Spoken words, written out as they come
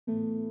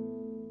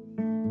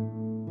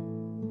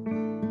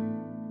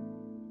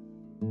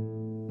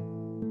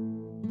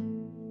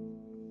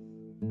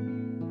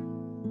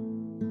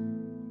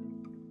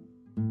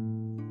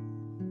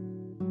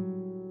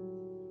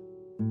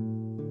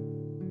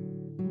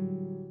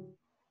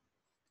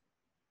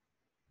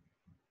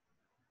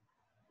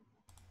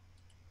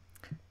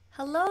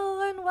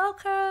Hello and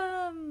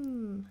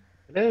welcome.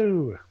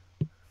 Hello.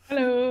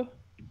 Hello.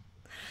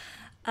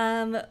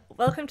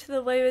 Welcome to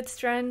the Wayward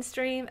Strand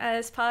stream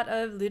as part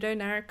of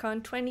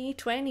LudoNarraCon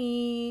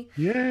 2020.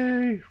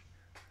 Yay.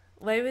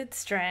 Wayward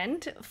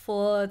Strand,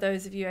 for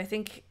those of you, I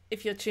think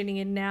if you're tuning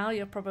in now,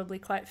 you're probably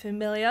quite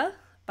familiar,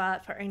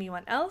 but for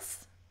anyone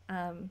else,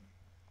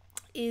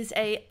 is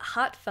a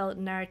heartfelt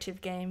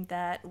narrative game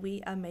that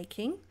we are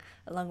making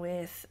along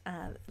with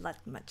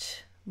like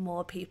much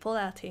more people.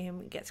 Our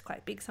team gets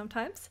quite big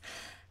sometimes.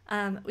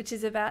 Which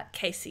is about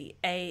Casey,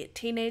 a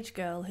teenage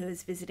girl who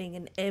is visiting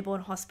an airborne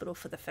hospital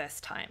for the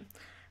first time,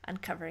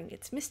 uncovering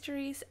its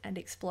mysteries and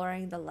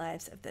exploring the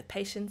lives of the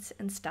patients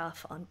and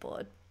staff on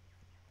board.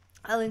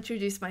 I'll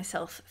introduce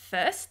myself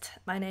first.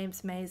 My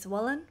name's Maize.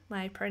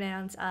 My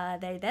pronouns are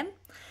they, them,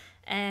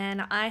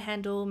 and I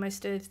handle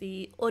most of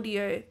the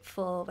audio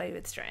for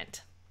Wayward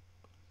Strand.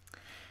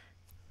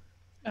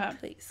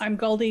 Please. I'm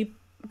Goldie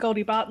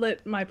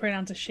Bartlett. My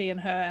pronouns are she and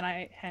her, and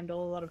I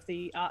handle a lot of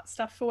the art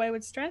stuff for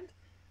Wayward Strand.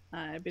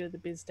 A bit of the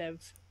biz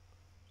dev,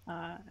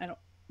 and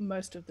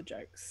most of the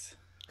jokes.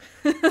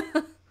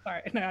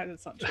 Sorry, no,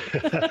 that's not true.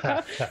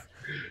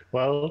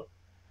 Well,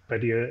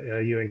 but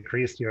you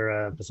increased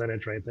your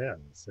percentage right there.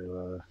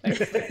 So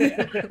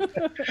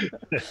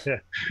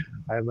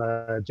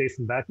I'm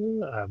Jason Backen.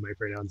 My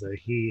pronouns are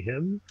he,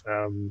 him.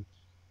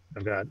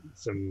 I've got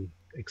some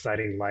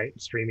exciting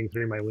light streaming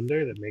through my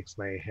window that makes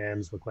my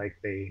hands look like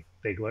they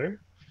glow.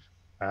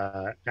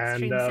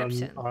 And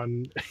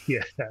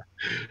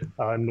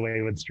on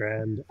Wayward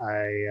Strand,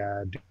 I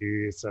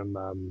do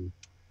some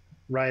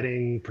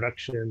writing,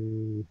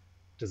 production,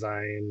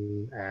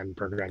 design, and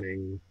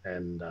programming,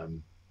 and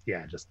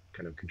just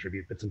kind of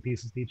contribute bits and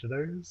pieces to each of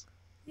those.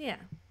 Yeah.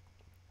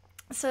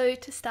 So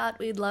to start,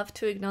 we'd love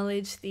to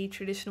acknowledge the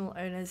traditional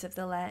owners of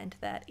the land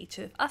that each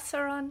of us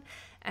are on,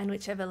 and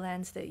whichever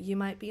lands that you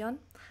might be on.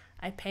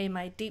 I pay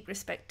my deep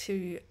respect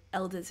to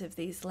elders of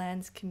these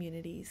lands,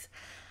 communities,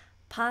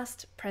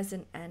 past,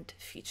 present, and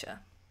future.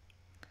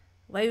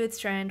 Wayward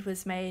Strand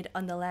was made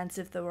on the lands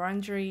of the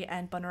Wurundjeri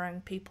and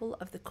Bunurong people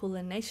of the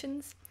Kulin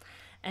Nations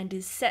and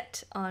is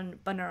set on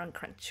Bunurong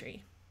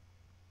country.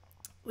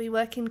 We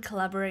work in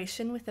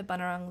collaboration with the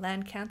Bunurong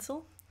Land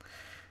Council.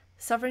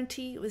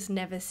 Sovereignty was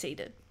never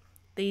ceded.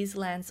 These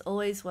lands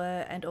always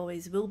were and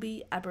always will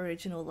be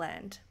Aboriginal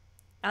land.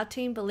 Our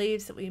team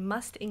believes that we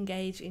must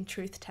engage in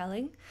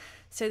truth-telling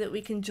so that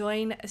we can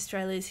join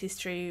Australia's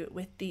history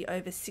with the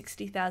over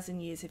 60,000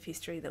 years of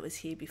history that was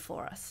here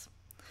before us,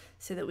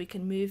 so that we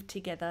can move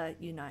together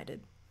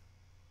united.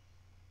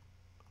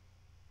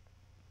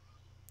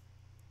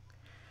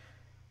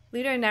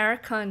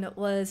 LudoNarraCon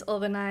was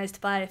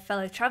organised by a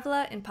fellow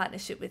traveller in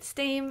partnership with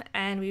Steam,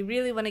 and we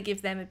really want to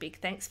give them a big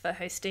thanks for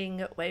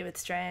hosting Wayward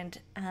Strand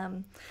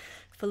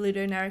for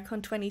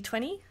LudoNarraCon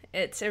 2020.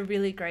 It's a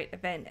really great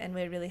event, and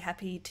we're really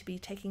happy to be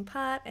taking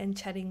part and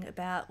chatting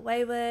about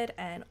Wayward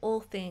and all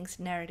things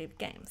narrative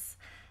games.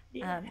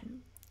 Yeah.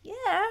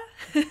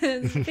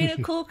 It's been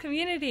a cool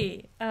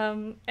community.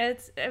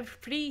 It's a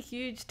pretty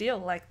huge deal.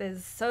 Like,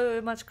 there's so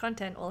much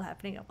content all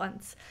happening at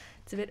once.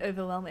 It's a bit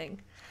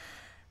overwhelming.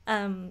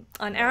 On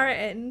our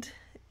end,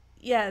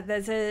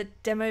 there's a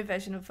demo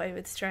version of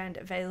Wayward Strand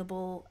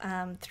available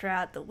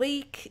throughout the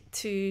week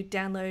to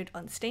download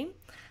on Steam,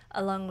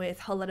 along with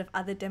a whole lot of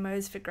other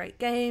demos for great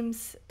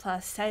games,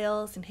 plus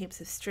sales and heaps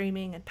of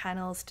streaming and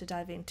panels to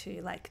dive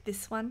into, like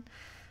this one.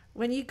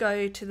 When you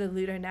go to the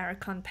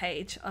LudoNarraCon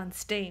page on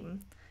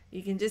Steam,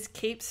 you can just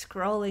keep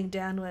scrolling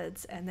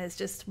downwards and there's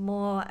just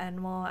more and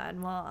more and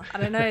more. I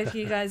don't know if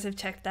you guys have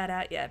checked that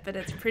out yet, but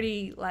it's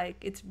pretty, like,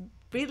 it's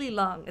really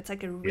long. It's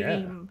like a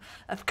ream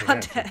of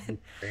content.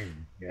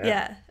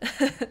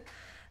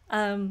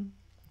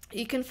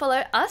 You can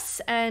follow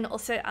us and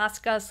also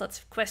ask us lots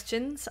of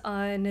questions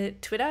on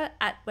Twitter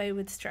at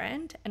Wayward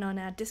Strand and on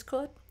our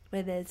Discord,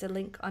 where there's a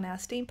link on our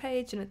Steam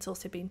page and it's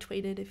also been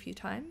tweeted a few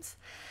times.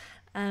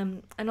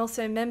 And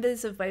also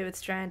members of Wayward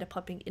Strand are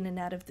popping in and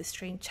out of the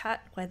stream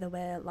chat, whether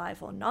we're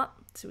live or not.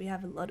 So we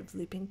have a lot of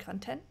looping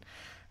content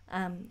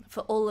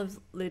for all of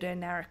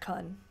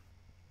LudoNarraCon.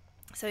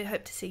 So we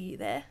hope to see you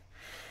there.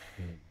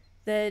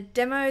 The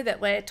demo that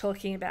we're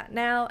talking about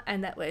now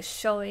and that we're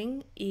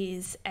showing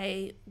is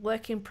a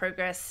work in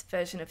progress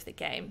version of the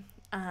game.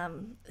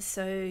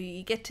 So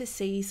you get to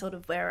see sort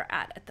of where we're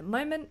at the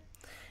moment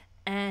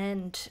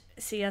and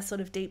see us sort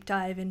of deep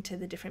dive into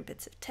the different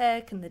bits of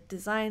tech and the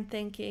design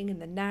thinking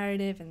and the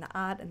narrative and the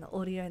art and the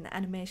audio and the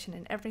animation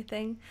and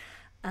everything.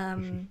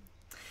 And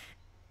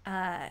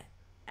I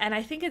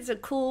think it's a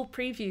cool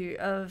preview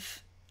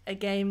of a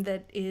game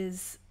that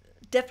is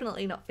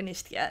definitely not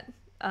finished yet.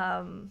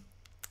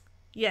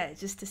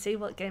 Just to see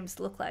what games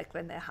look like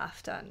when they're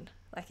half done,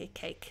 like a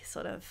cake,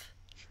 sort of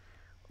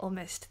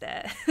almost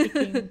there.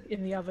 Baking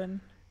in the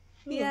oven.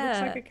 Ooh, Yeah.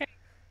 Looks like a cake.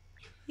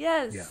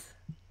 Yes. Yeah.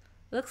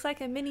 Looks like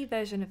a mini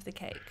version of the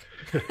cake.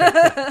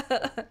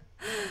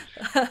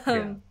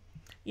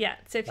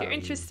 So if you're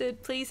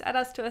interested, please add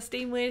us to our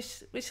Steam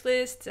wish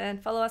list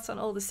and follow us on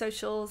all the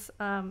socials.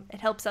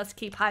 It helps us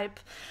keep hype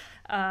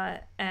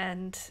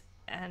and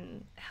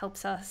and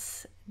helps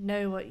us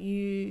know what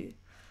you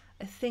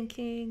are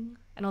thinking,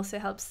 and also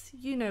helps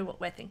you know what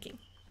we're thinking.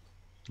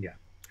 Yeah.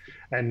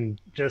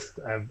 And just,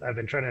 I've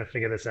been trying to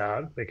figure this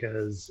out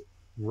because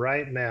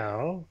right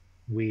now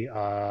we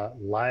are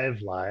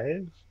live,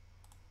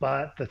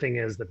 but the thing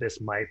is that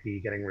this might be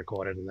getting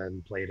recorded and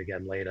then played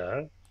again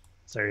later.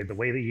 So the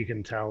way that you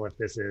can tell if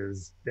this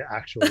is the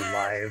actual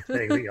live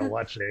thing that you're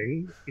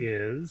watching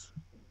is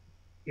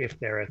if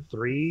there are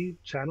 3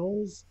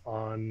 channels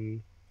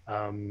on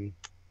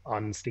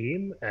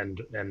Steam, and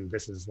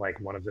this is like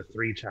one of the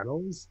 3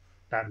 channels,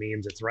 that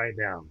means it's right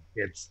now.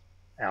 It's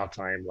our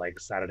time, like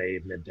Saturday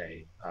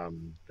midday,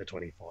 the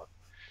 24th.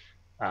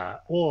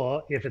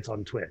 Or if it's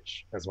on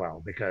Twitch as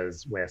well,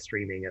 because we're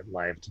streaming it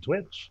live to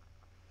Twitch.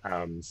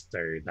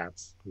 So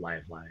that's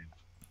live.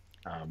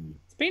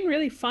 It's been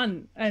really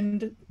fun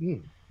and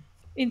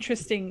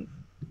interesting.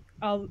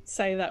 I'll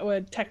say that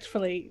word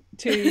tactfully,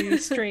 to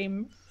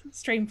stream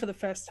for the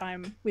first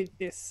time with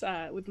this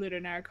with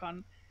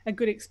LudoNarraCon. A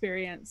good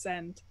experience,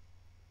 and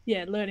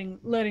yeah,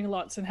 learning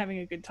lots and having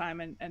a good time,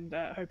 and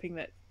hoping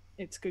that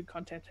it's good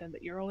content and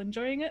that you're all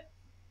enjoying it.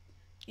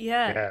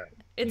 Yeah.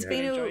 It's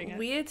been Enjoying a it.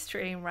 weird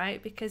stream,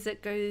 right? Because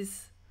it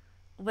goes,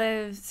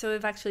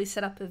 we've actually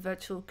set up a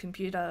virtual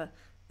computer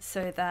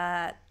so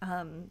that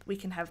we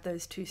can have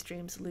those 2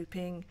 streams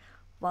looping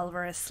while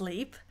we're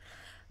asleep,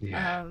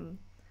 Yeah.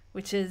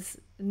 which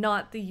is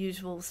not the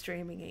usual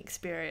streaming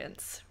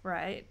experience,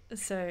 right?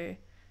 So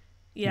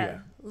yeah,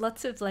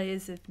 lots of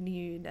layers of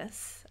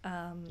newness.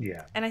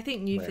 Yeah. And I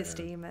think new for Where-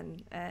 Steam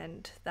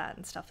and that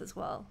and stuff as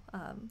well.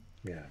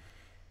 Yeah.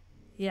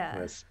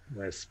 Yeah.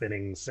 We're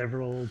spinning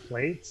several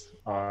plates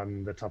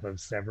on the top of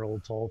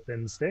several tall,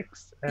 thin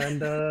sticks,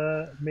 and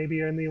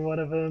maybe only one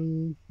of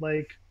them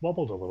like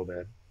wobbled a little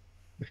bit.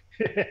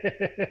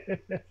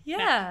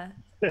 Yeah.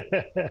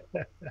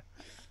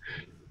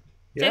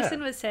 Yeah.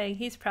 Jason was saying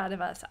he's proud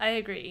of us. I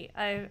agree.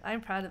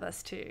 I'm proud of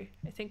us too.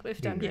 I think we've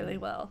done really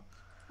well.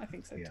 I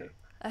think so Yeah. too.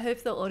 I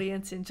hope the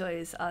audience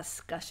enjoys us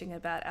gushing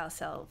about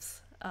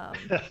ourselves.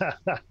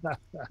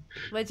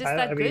 We're just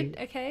that I mean,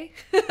 good, okay?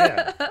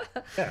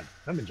 yeah,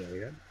 I'm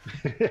enjoying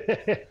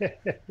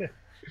it.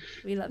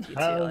 We love you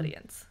too, Um,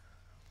 audience.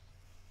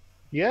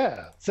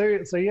 Yeah. So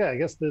yeah, I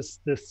guess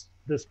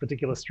this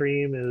particular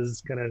stream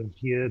is kind of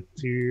here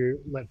to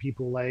let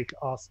people like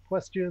ask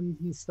questions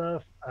and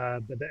stuff.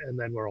 And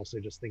then we're also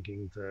just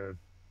thinking to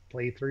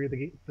play through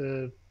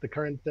the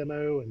current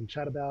demo and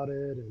chat about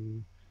it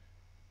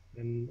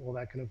and all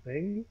that kind of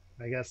thing.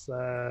 I guess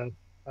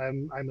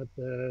I'm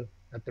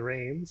at the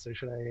reins. So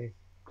should I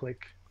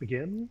click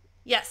begin?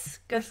 Yes,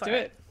 go Let's for do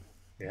it.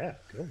 Yeah.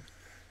 Cool.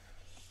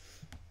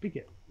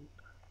 Begin.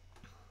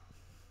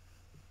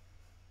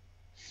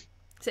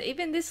 So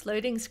even this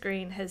loading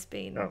screen has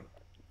been... Oh,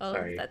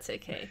 sorry. That's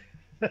okay.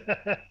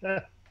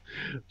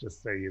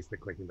 Just so used to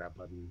clicking that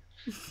button.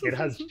 It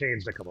has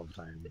changed a couple of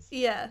times.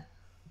 Yeah.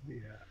 Yeah.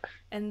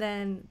 And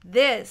then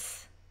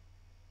this.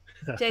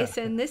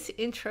 Jason, this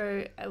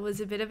intro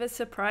was a bit of a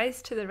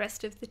surprise to the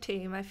rest of the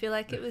team. I feel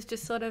like it was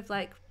just sort of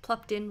like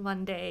plopped in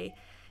one day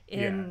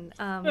in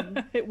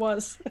It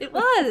was. It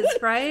was,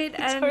 right?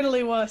 It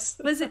totally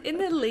was. Was it in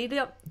the lead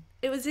up?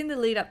 It was in the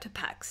lead up to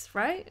PAX,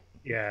 right?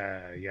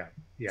 Yeah.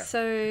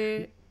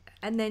 So,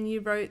 and then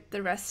you wrote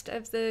the rest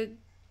of the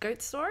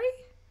goat story?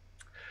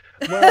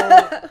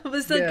 Well,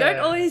 Was the goat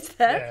always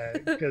there?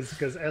 Yeah,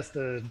 because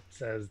Esther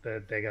says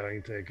that they're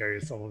going to go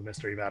solve a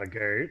mystery about a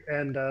goat,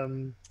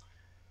 and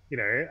you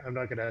know, I'm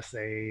not gonna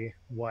say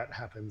what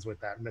happens with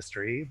that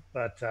mystery,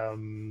 but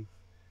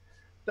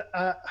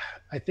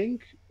I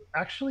think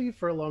actually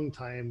for a long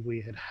time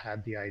we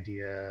had the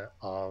idea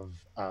of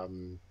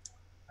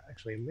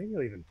actually maybe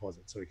I'll even pause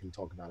it so we can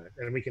talk about it,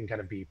 and we can kind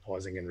of be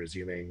pausing and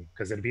resuming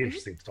because it'd be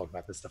interesting to talk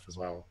about this stuff as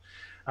well.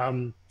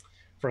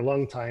 For a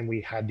long time we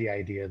had the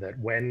idea that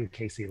when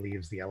Casey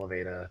leaves the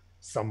elevator,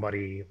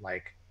 somebody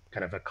like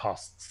kind of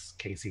accosts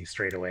Casey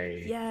straight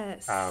away.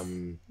 Yes.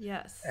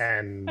 Yes.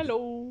 And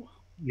Hello.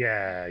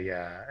 yeah,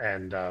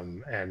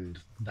 and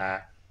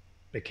that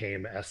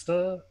became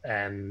Esther,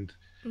 and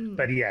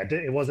but yeah,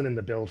 it wasn't in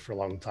the build for a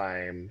long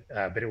time,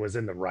 but it was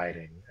in the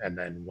writing. And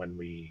then when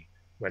we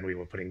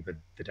were putting the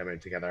demo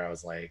together, I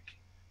was like,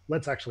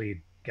 let's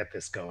actually get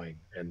this going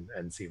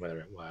and see whether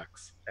it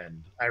works.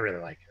 And I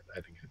really like it.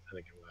 I think it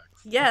works.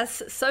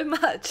 Yes, so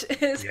much.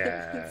 It's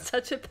Yeah.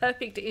 such a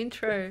perfect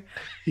intro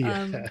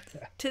Yeah.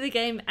 to the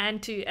game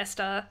and to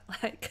Esther.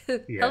 Like,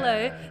 Yeah.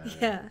 hello.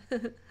 Yeah.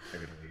 Totally.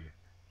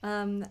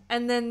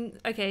 And then,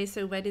 okay,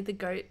 so where did the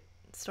goat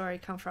story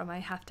come from? I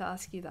have to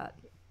ask you that.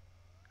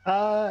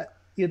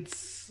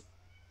 It's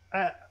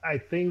I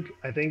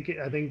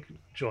think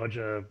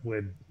Georgia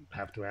would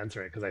have to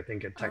answer it because I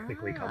think it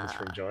technically comes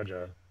from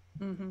Georgia.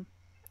 Mm-hmm.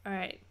 All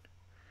right.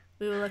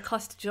 We will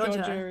accost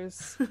Georgia.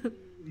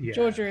 Yeah.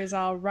 Georgia is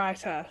our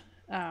writer,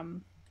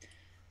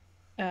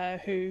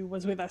 who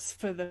was with us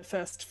for the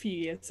first few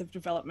years of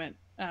development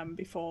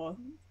before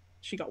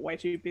she got way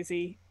too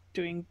busy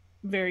doing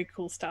very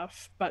cool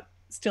stuff, but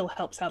still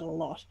helps out a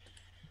lot.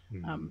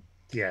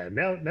 Yeah,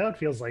 now it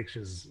feels like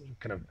she's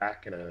kind of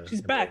back She's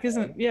in a back,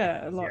 isn't? role. Yeah,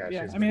 a Because, lot. yeah,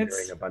 Yeah, she's I mean been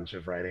doing it's a bunch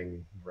of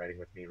writing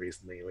with me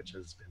recently, which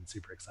has been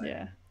super yeah,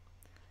 exciting.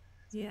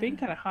 Yeah. been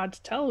kind of hard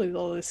to tell with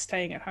all this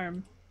staying at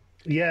home.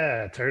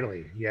 Yeah,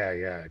 totally.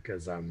 Yeah,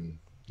 because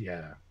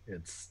yeah,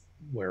 it's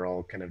we're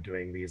all kind of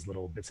doing these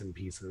little bits and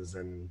pieces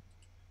and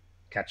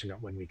catching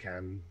up when we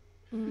can.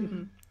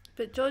 Mm-hmm.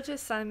 But Georgia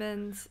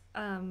Simmons,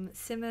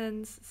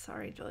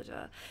 sorry,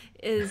 Georgia,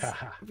 is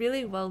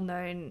really well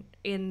known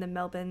in the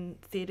Melbourne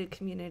theatre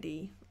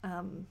community.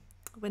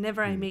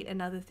 Whenever I Hmm. meet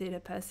another theatre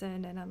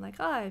person and I'm like,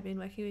 oh, I've been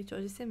working with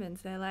Georgia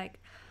Simmons, they're like,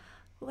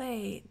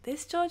 wait,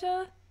 this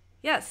Georgia?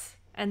 Yes.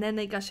 And then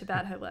they gush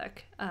about her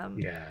work.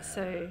 Yeah.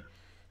 So,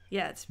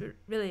 yeah, it's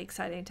really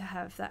exciting to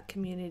have that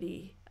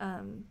community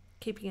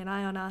keeping an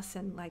eye on us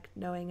and like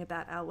knowing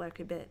about our work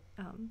a bit.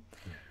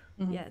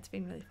 Mm-hmm. Yeah, it's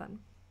been really fun.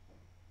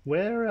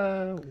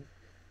 Where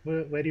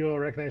where do you all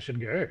reckon I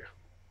should go?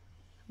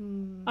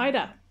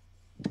 Ida,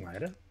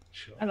 Ida?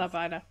 Sure. I love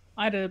Ida.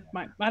 I don't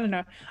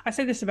know. I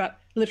say this about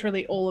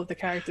literally all of the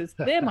characters.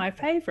 They're my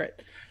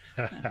favorite,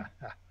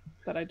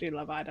 but I do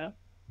love Ida.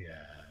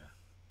 Yeah.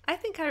 I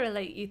think I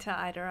relate you to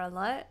Ida a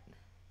lot.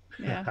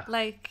 Yeah.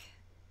 Like,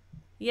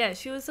 yeah,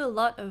 she was a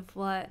lot of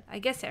what I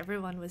guess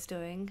everyone was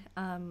doing.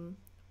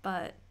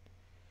 But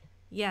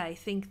yeah, I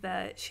think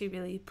that she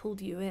really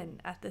pulled you in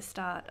at the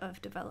start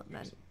of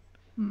development.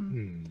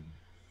 Hmm.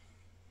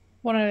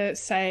 Want to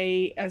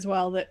say as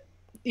well that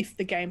if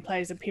the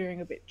gameplay is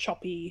appearing a bit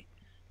choppy,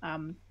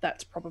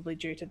 that's probably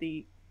due to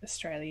the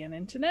Australian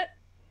internet.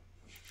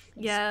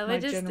 That's Yeah, my we're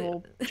just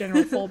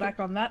general fallback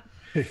on that.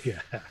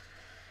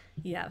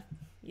 Yeah.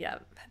 yeah.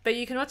 But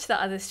you can watch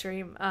the other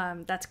stream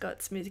that's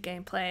got smooth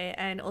gameplay,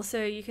 and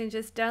also you can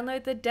just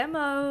download the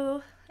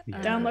demo.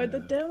 Yeah. Download the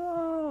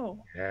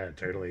demo. Yeah,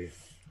 totally.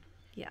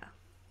 Yeah.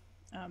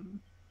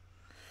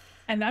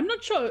 And I'm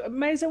not sure,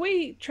 Maize, are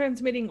we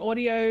transmitting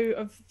audio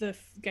of the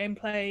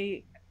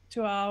gameplay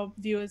to our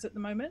viewers at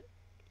the moment?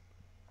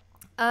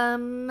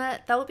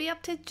 That will be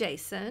up to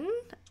Jason.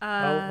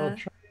 I'll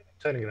try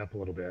turning it up a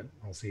little bit.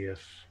 I'll see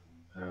if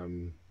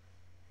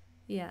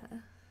Yeah.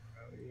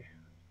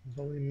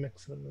 volume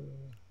mixer.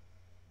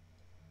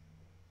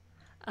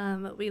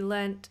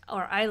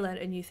 I learned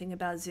a new thing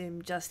about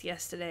Zoom just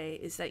yesterday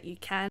is that you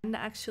can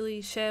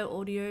actually share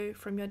audio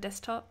from your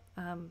desktop.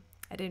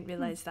 I didn't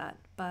realize that,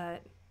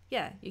 but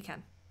yeah, you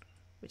can,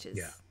 which is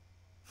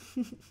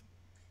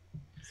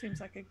Seems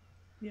like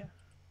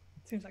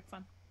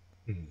fun.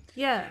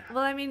 yeah.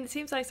 Well, I mean, it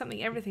seems like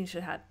something everything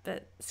should have,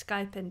 but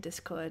Skype and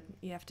Discord,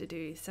 you have to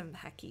do some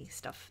hacky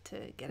stuff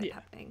to get it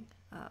happening.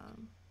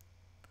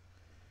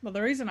 Well,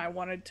 the reason I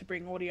wanted to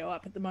bring audio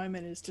up at the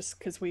moment is just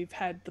because we've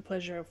had the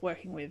pleasure of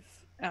working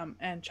with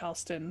Anne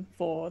Charleston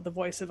for the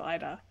voice of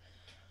Ida.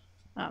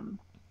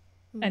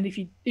 And if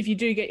you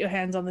do get your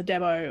hands on the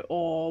demo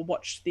or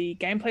watch the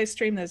gameplay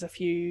stream, there's a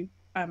few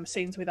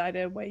scenes with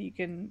Ida where you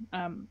can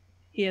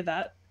hear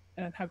that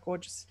and how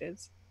gorgeous it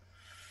is.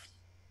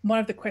 One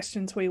of the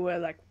questions we were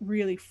like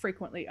really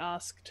frequently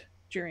asked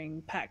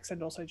during PAX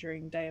and also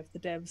during Day of the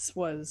Devs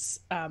was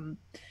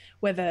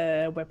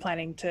whether we're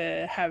planning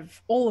to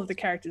have all of the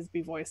characters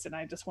be voiced, and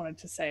I just wanted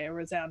to say a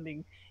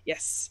resounding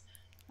yes.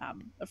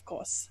 Of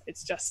course,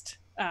 it's just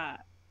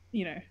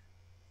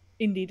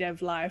indie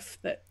dev life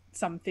that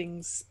some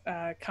things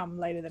come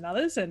later than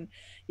others, and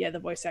yeah, the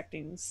voice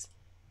acting's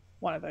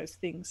one of those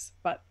things.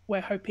 But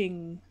we're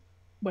hoping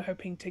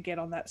to get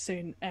on that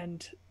soon,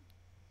 and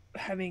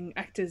having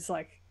actors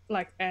like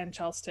Anne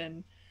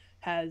Charleston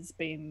has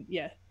been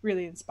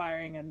really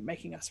inspiring and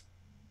making us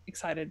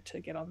excited to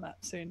get on that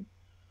soon.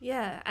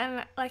 Yeah,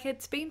 and like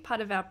it's been part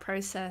of our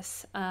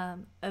process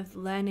of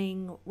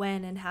learning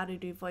when and how to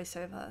do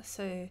voiceover.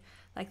 So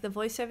like the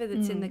voiceover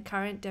that's in the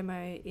current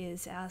demo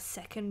is our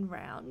second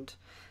round,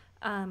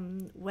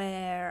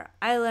 where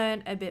I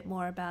learned a bit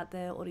more about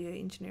the audio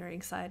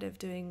engineering side of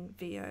doing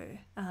VO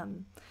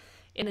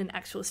in an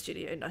actual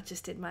studio, not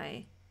just in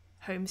my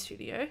home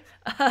studio.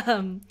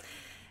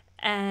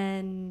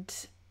 And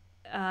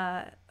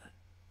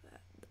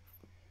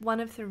one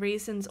of the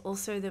reasons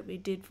also that we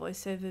did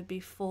voiceover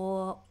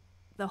before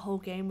the whole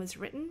game was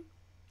written,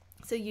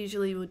 so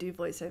usually we'll do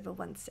voiceover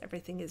once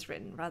everything is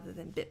written rather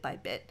than bit by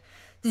bit,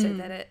 so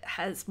that it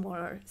has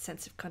more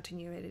sense of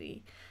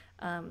continuity,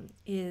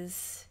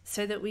 is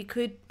so that we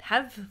could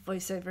have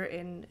voiceover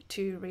in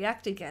to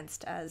react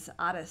against as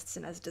artists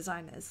and as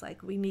designers.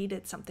 Like we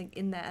needed something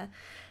in there,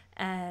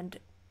 and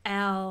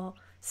our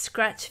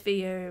Scratch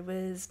VO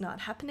was not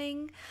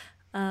happening.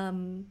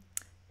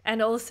 And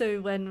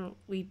also when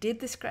we did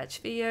the Scratch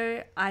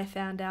VO, I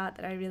found out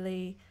that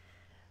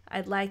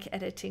I like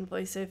editing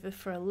voiceover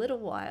for a little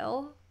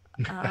while.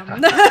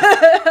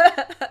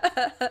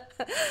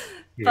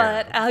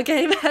 But our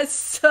game has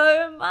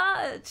so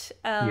much.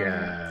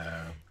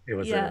 It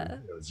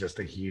was just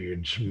a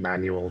huge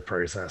manual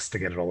process to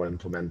get it all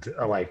implemented,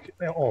 like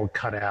all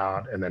cut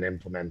out and then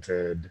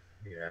implemented.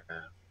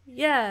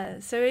 Yeah,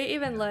 so we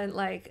even learned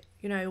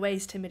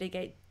ways to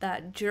mitigate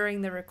that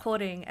during the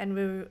recording, and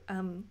we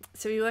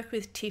work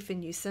with Tifa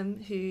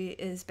Newsom, who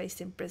is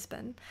based in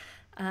Brisbane,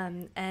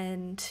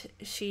 and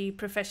she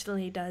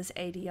professionally does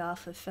ADR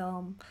for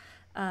film.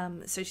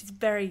 So she's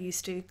very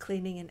used to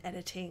cleaning and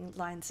editing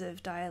lines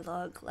of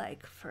dialogue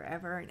like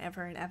forever and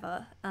ever and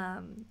ever.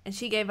 And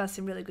she gave us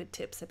some really good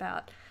tips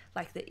about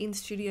like the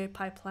in-studio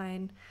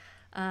pipeline,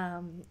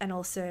 and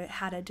also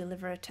how to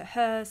deliver it to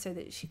her so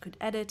that she could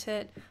edit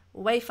it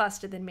way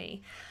faster than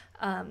me,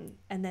 and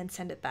then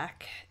send it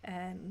back.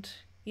 And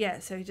yeah,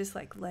 so just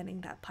like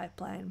learning that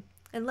pipeline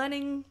and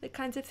learning the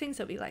kinds of things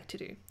that we like to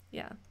do.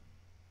 Yeah.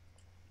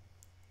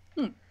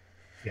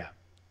 Yeah.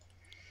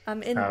 I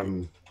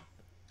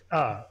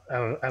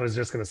was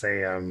just going to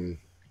say,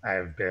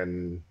 I've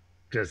been,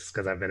 just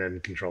because I've been in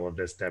control of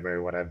this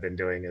demo, what I've been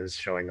doing is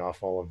showing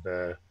off all of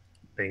the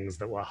things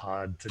that were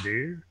hard to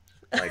do,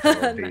 like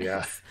all of the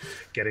Nice.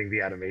 getting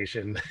the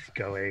animation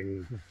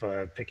going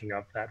for picking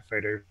up that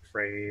photo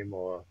frame,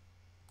 or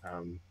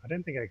I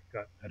don't think I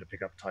got her to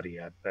pick up Toddy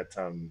yet, but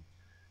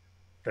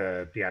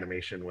the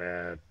animation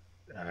where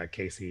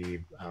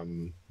Casey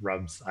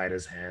rubs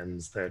Ida's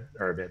hands that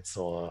are a bit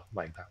sore,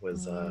 like that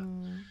was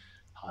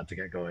hard to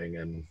get going,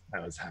 and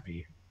I was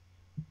happy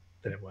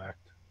that it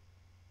worked.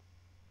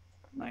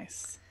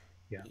 Nice.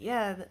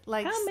 Yeah,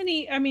 like How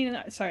many? I mean,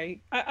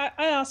 sorry, I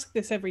ask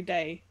this every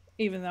day,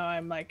 even though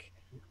I'm like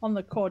on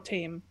the core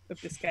team of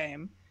this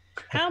game.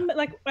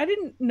 Like I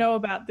didn't know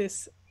about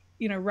this,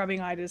 rubbing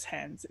Ida's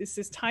hands. It's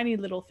this tiny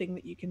little thing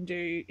that you can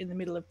do in the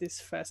middle of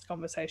this first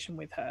conversation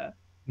with her.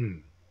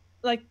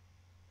 Like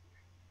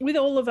with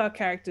all of our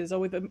characters, or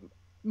with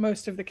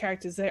most of the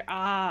characters, there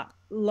are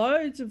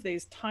loads of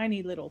these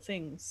tiny little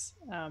things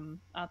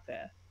out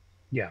there.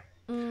 Yeah.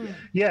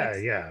 Yeah.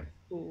 Yeah.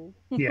 Cool.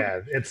 Yeah,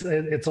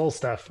 it's all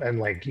stuff, and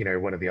like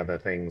one of the other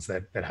things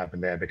that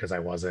happened there, because I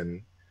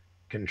wasn't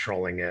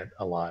controlling it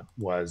a lot,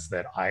 was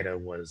that Ida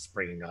was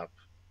bringing up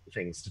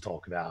things to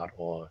talk about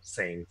or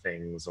saying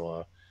things,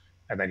 and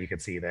then you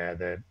could see there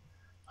that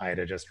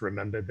Ida just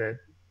remembered that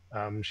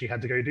she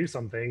had to go do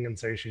something, and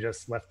so she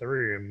just left the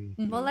room.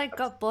 more like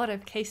got bored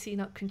of Casey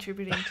not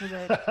contributing to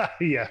the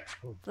Yeah,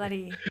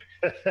 bloody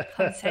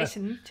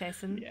conversation,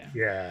 Jason.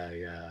 yeah.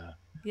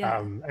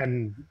 Yeah.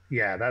 And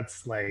yeah,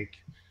 that's like,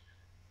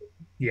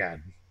 yeah,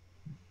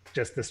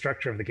 just the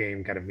structure of the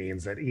game kind of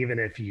means that even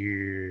if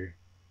you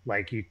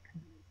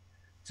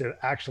to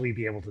actually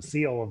be able to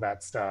see all of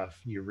that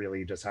stuff, you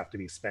really just have to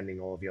be spending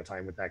all of your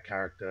time with that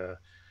character.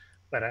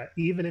 But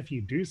even if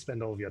you do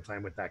spend all of your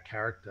time with that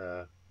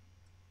character,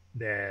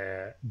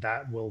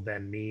 that will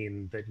then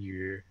mean that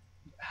you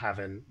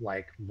haven't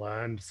like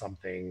learned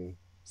something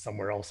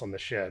somewhere else on the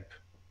ship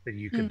that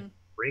you could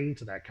bring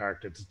to that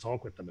character to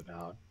talk with them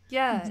about.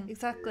 Yeah,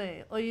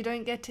 exactly. Or you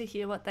don't get to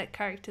hear what that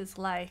character's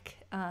like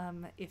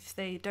if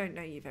they don't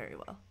know you very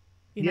well.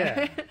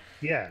 Yeah,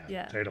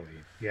 Yeah. totally.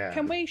 Yeah.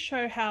 Can we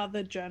show how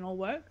the journal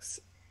works?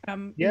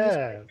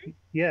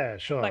 Yeah,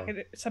 sure.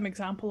 Like some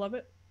example of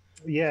it?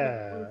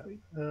 Yeah,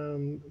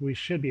 we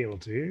should be able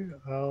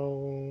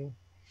to.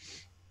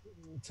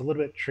 It's a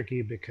little bit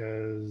tricky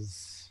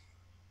because,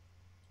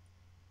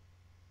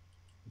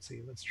 let's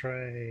see, let's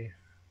try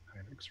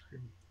next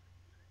room,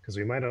 because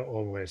we might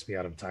almost be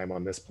out of time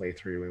on this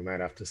playthrough. We might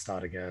have to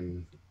start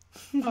again.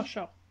 Oh,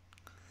 sure.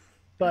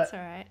 But that's all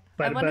right.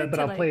 but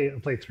I'll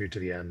play through to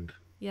the end.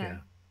 Yeah.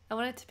 I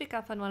wanted to pick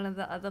up on one of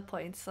the other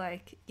points,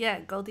 like,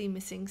 Goldie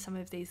missing some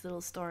of these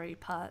little story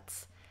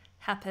parts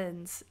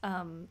happens,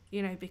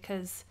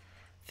 because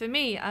for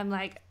me, I'm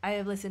like, I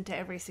have listened to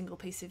every single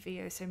piece of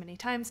VO so many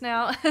times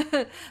now,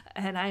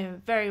 and I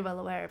am very well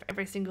aware of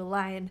every single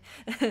line.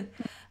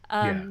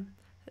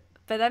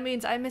 But that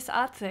means I miss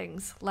art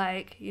things,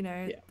 like,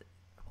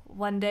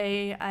 one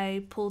day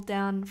I pulled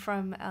down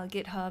from our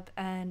GitHub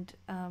and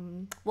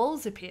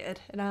walls appeared,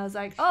 and I was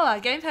like, oh, our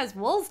game has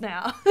walls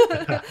now.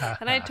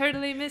 And I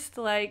totally missed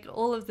like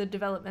all of the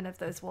development of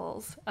those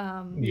walls.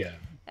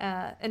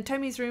 And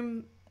Tommy's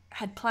room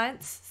had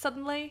plants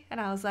suddenly,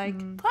 and I was like,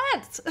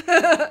 plants.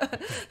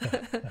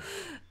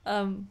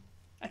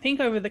 I think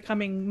over the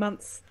coming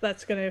months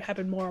that's going to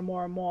happen more and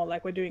more and more.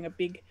 Like we're doing a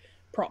big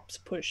props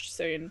push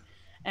soon,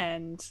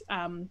 and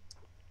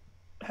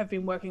have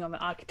been working on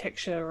the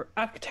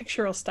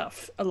architectural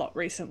stuff a lot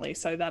recently,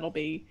 so that'll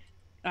be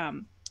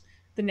the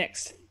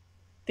next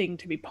thing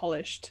to be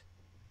polished.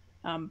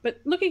 But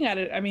looking at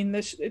it, I mean,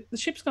 the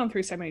ship's gone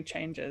through so many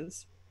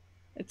changes.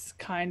 It's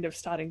kind of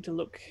starting to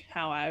look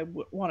how I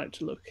want it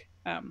to look.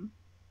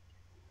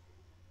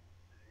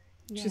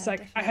 She's like,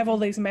 definitely. I have all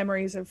these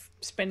memories of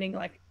spending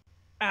like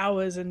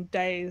hours and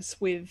days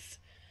with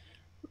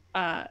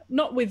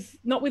not with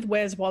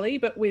Where's Wally,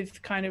 but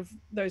with kind of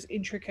those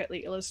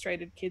intricately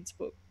illustrated kids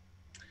books.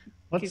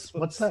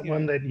 What's that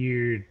one that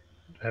you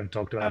have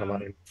talked about a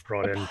lot and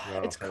brought in?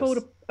 It's called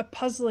a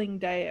Puzzling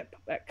Day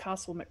at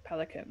Castle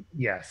McPelican.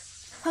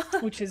 Yes.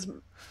 Which is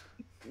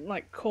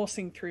like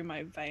coursing through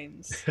my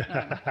veins.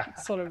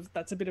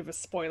 That's a bit of a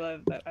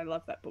spoiler that I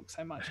love that book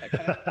so much. I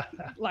kind of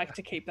like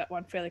to keep that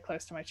one fairly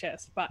close to my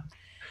chest. But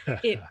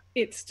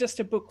it's just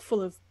a book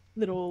full of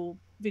little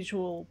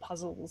visual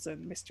puzzles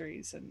and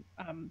mysteries and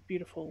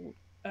beautiful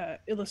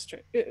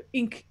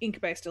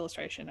ink-based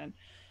illustration. And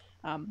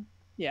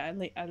yeah,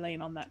 I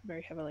lean on that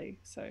very heavily.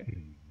 So,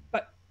 Mm.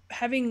 but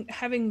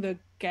having the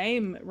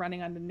game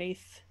running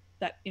underneath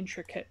that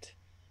intricate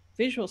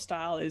visual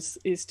style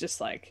is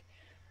just like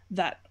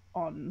that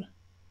on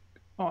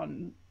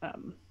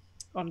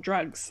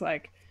drugs,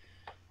 like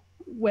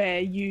where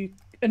you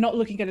are not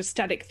looking at a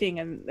static thing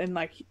and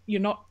like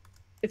you're not.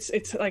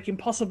 It's like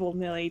impossible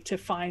nearly to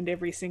find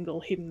every single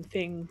hidden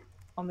thing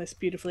on this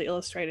beautifully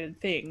illustrated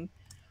thing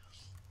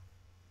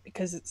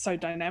because it's so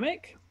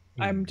dynamic.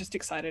 I'm just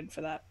excited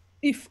for that.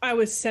 If I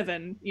was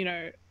 7,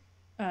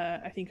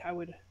 I think I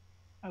would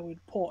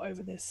pore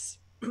over this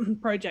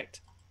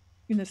project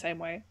in the same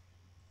way,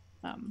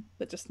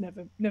 but just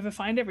never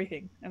find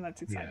everything, and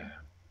that's exciting.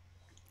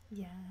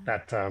 Yeah.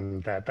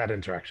 That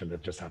interaction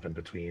that just happened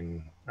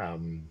between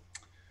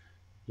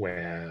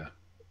where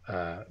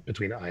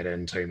between Ida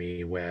and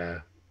Tomi,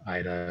 where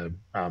Ida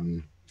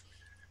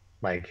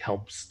like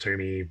helps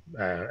Tomi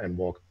and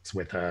walks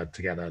with her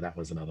together. That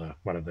was another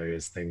one of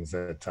those things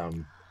that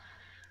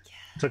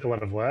took a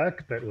lot of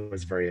work, but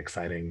was very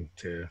exciting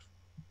to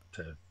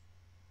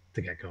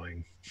get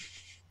going.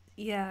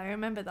 Yeah, I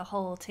remember the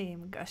whole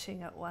team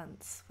gushing at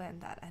once when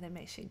that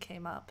animation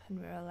came up, and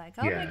we were like,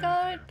 "Oh my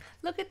god,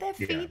 look at their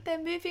feet!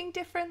 They're moving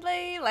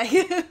differently!" Like, we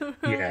were like,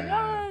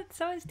 "Oh, it's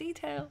so much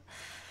detail."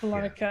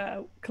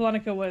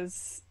 Colonica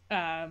was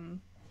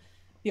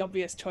the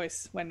obvious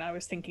choice when I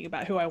was thinking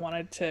about who I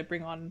wanted to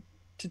bring on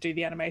to do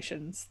the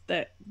animations.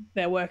 That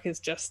their work is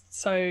just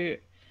so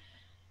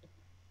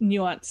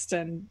nuanced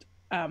and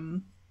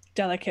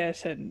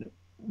delicate and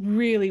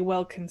really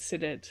well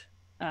considered.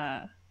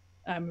 I'm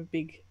a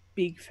big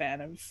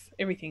fan of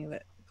everything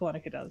that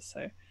Colonica does.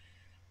 So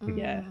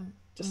yeah,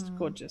 just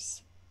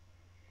gorgeous.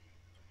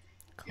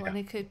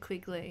 Colonica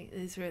Quigley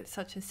is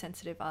such a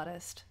sensitive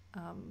artist.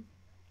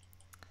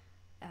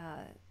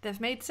 They've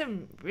made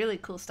some really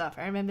cool stuff.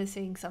 I remember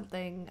seeing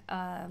something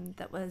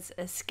that was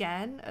a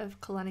scan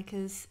of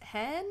Colonica's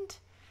hand,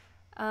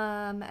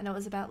 and it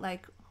was about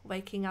like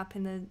waking up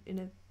in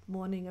the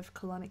morning of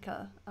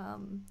Colonica,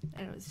 and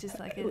it was just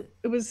like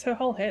it was her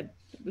whole head.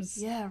 It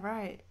was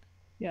right.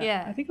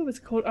 Yeah. I think it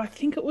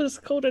was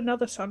called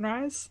Another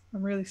Sunrise.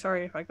 I'm really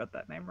sorry if I got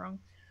that name wrong.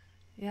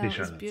 Yeah, it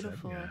was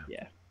beautiful.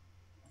 Yeah.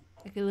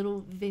 Like a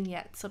little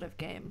vignette sort of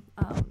game.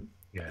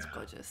 It was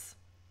gorgeous.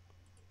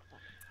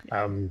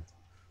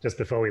 Just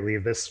before we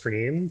leave this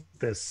screen,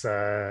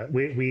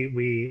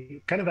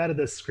 we kind of added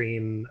this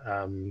screen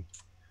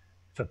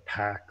for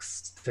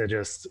PAX to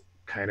just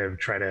kind of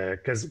try to,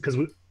 because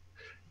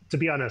to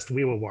be honest,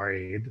 we were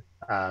worried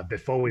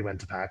before we went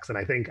to PAX, and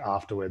I think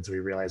afterwards we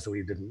realized that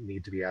we didn't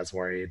need to be as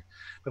worried,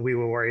 but we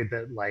were worried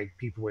that like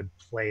people would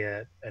play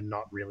it and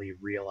not really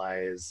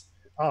realize,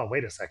 oh,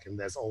 wait a second,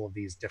 there's all of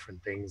these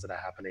different things that are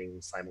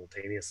happening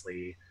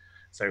simultaneously.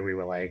 So we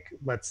were like,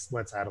 let's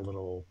add a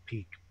little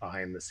peek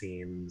behind the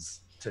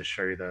scenes to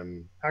show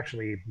them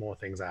actually more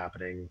things are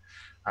happening.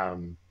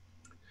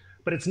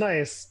 But it's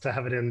nice to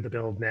have it in the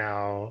build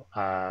now,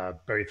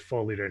 both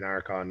for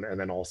LudoNarraCon and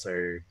then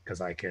also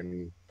because I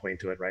can point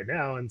to it right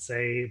now and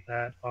say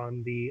that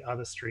on the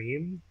other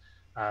stream,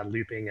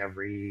 looping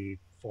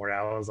every 4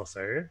 hours or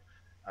so,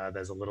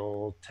 there's a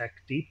little tech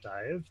deep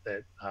dive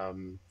that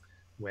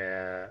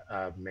where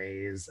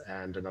Maize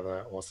and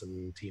another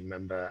awesome team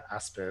member,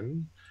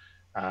 Aspen,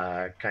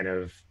 kind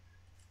of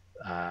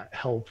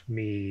help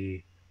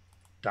me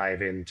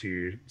dive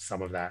into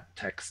some of that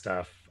tech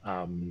stuff,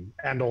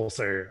 and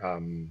also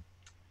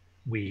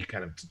we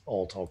kind of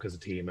all talk as a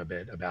team a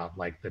bit about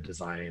like the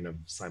design of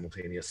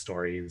simultaneous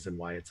stories and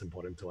why it's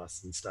important to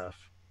us and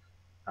stuff.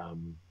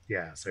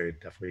 So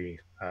definitely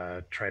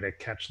try to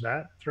catch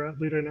that throughout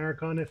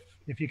LudoNarraCon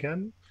if you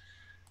can,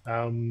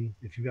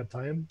 if you've got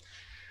time.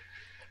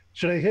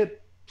 Should I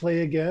hit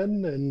play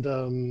again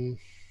and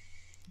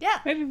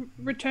maybe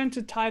return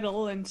to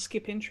title and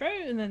skip intro,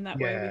 and then that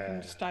way we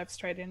can just dive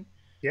straight in.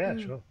 Yeah,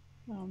 sure.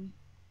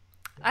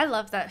 I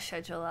love that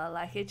scheduler.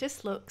 Like, it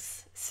just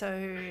looks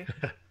so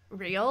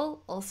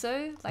real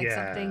also, like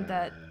something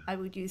that I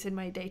would use in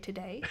my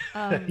day-to-day.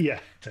 Totally.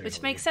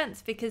 Which makes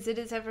sense because it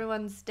is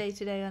everyone's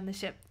day-to-day on the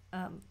ship.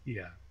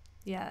 We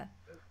got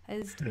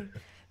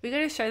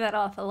to show that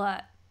off a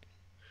lot.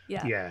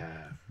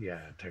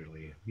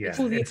 Totally.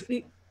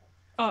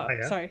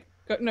 Sorry.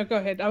 Go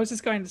ahead. I was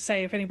just going to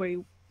say if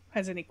anybody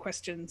has any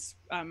questions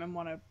and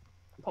want to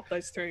pop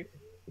those through.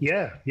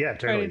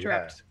 Totally.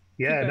 Interrupt.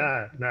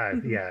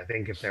 I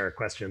think if there are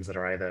questions that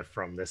are either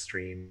from this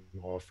stream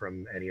or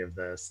from any of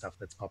the stuff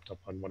that's popped up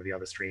on one of the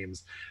other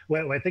streams,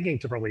 we're thinking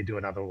to probably do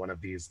another one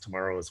of these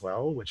tomorrow as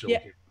well, which will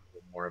give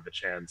people more of a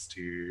chance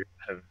to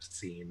have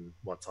seen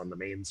what's on the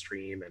main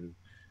stream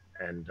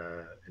and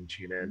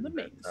tune in. The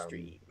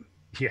mainstream.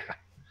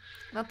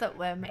 Not that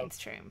we're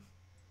mainstream.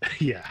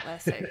 We're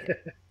so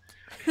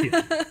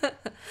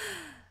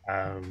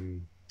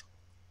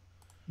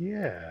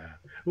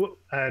Well,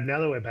 now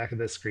that we're back at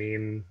the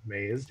screen,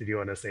 Maize, did you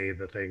want to say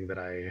the thing that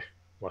I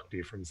blocked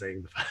you from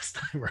saying the first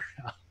time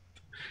around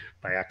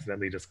by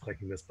accidentally just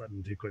clicking this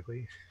button too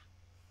quickly?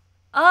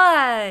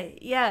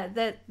 Yeah,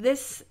 that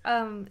this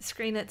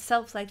screen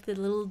itself, like the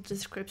little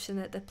description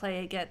that the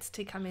player gets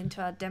to come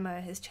into our demo,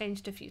 has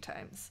changed a few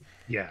times.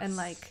 Yes. And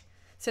like,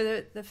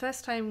 so the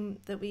first time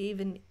that we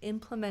even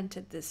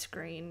implemented this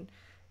screen,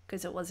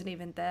 because it wasn't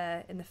even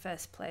there in the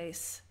first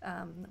place,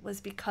 was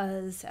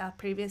because our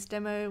previous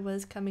demo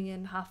was coming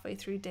in halfway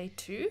through day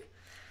 2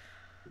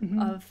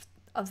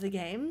 of the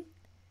game.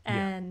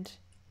 And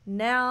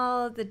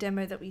now the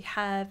demo that we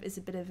have is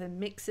a bit of a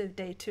mix of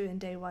day 2 and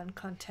day 1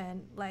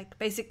 content, like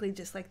basically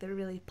just like the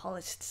really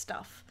polished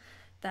stuff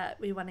that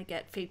we want to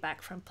get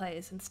feedback from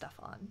players and stuff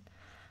on.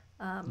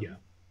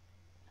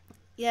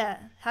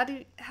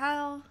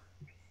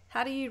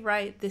 How do you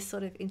write this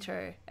sort of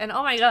intro? And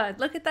oh my god,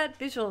 look at that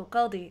visual,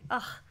 Goldie.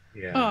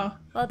 Well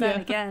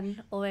done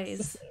again,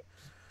 always.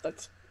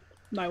 That's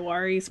no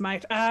worries,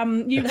 mate.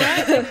 You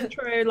write the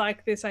intro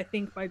like this, I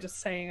think, by just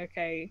saying,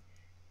 okay,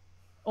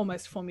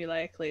 almost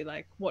formulaically,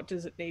 like, what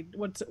does it need?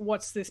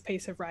 What's this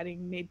piece of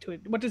writing need to?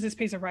 What does this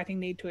piece of writing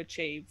need to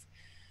achieve?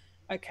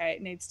 Okay,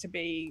 it needs to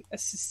be a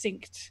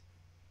succinct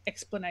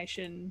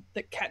explanation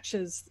that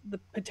catches the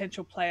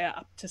potential player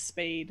up to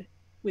speed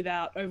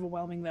without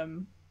overwhelming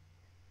them.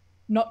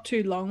 Not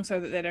too long, so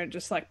that they don't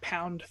just like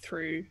pound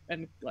through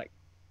and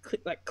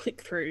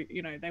click through.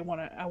 You know,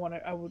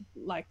 I would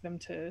like them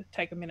to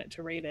take a minute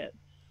to read it.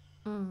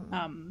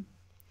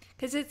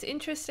 Because it's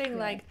interesting,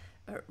 like,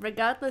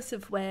 regardless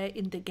of where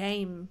in the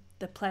game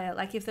the player,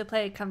 like if the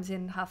player comes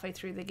in halfway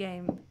through the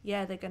game,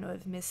 they're going to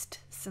have missed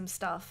some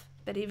stuff.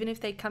 But even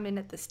if they come in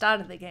at the start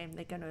of the game,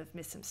 they're going to have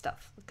missed some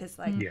stuff because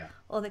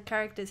all the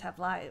characters have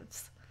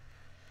lives.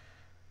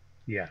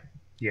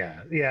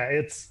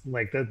 It's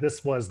like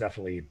this was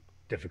definitely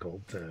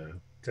difficult to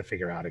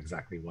figure out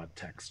exactly what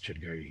text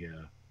should go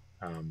here.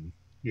 I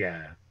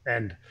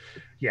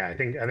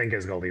think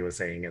as Goldie was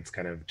saying, it's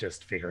kind of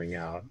just figuring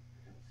out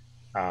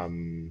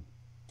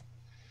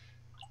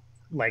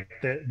like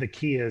the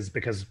key is,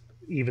 because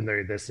even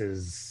though this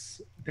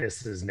is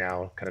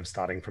now kind of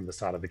starting from the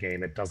start of the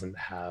game, it doesn't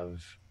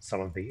have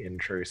some of the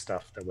intro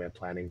stuff that we're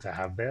planning to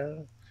have there.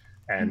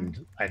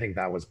 And I think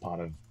that was part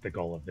of the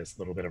goal of this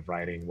little bit of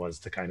writing, was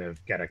to kind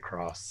of get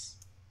across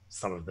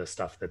some of the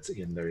stuff that's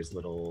in those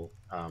little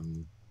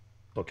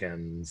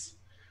bookends.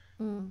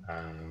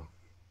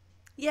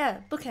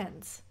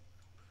 Bookends.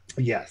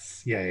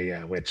 Yes,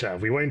 which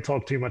we won't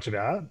talk too much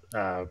about,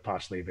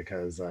 partially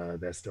because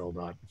they're still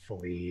not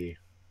fully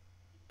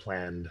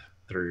planned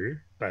through.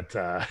 But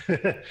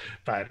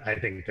but I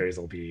think those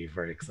will be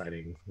very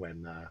exciting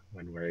when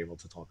we're able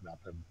to talk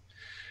about them.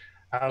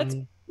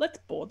 Let's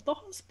board the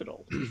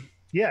hospital.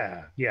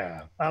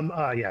 The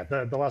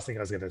last thing I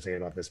was going to say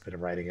about this bit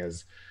of writing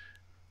is,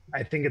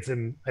 I think it's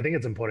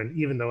important,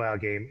 even though our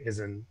game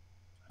isn't,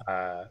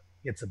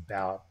 it's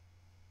about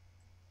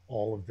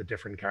all of the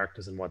different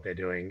characters and what they're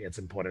doing. It's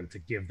important to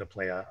give the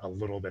player a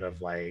little bit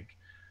of like,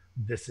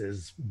 this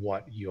is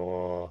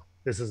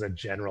a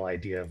general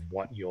idea of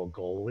what your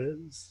goal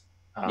is.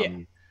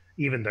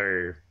 Even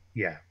though,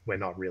 we're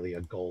not really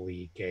a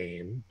goalie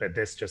game, but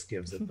this just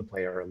gives the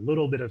player a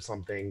little bit of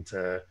something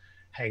to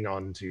hang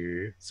on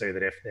to, so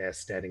that if they're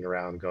standing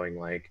around going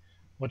like,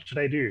 what should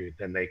I do?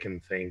 Then they can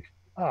think,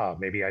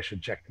 maybe I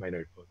should check my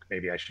notebook.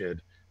 Maybe I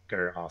should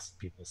go ask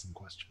people some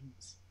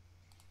questions.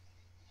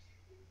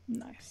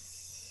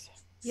 Nice.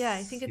 Yeah,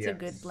 I think it's a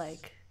good,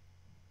 like,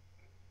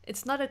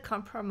 it's not a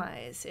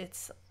compromise.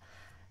 It's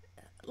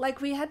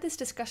like, we had this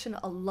discussion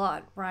a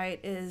lot, right?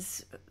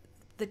 Is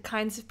the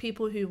kinds of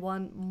people who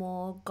want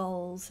more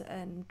goals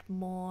and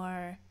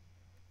more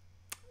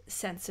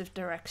sense of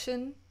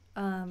direction.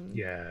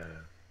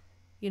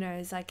 You know,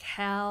 it's like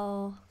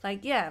how,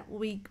 like,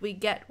 we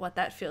get what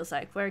that feels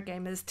like. We're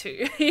gamers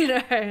too, you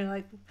know,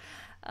 like,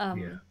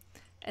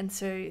 and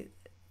so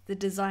the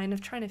design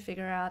of trying to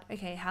figure out,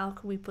 okay, how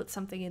can we put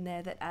something in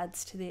there that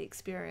adds to the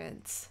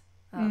experience?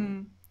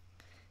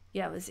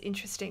 It was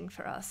interesting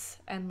for us.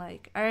 And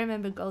like, I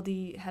remember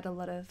Goldie had a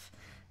lot of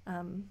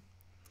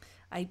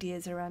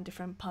ideas around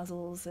different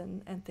puzzles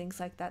and things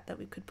like that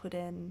we could put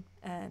in.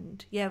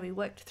 And we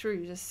worked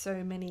through just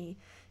so many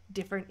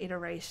different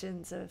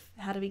iterations of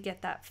how do we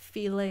get that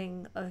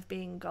feeling of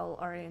being goal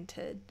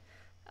oriented,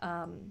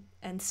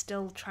 and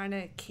still trying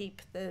to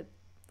keep the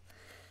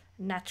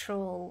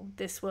natural,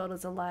 this world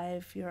is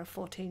alive, you're a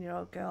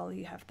 14-year-old girl,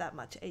 you have that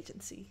much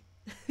agency.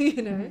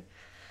 You know.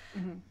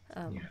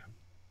 I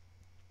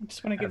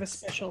just want to give a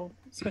special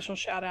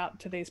shout out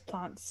to these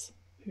plants,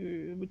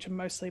 which are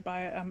mostly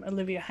by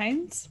Olivia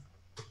Haynes.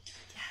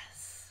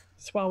 Yes.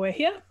 Just while we're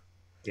here.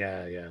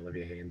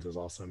 Olivia Haynes is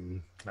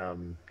awesome.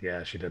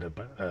 She did a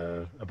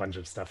bunch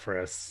of stuff for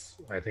us.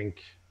 I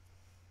think,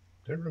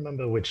 I don't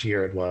remember which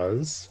year it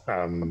was,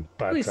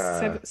 but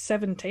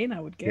 17,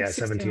 I would guess.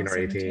 17 or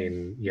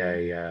 18.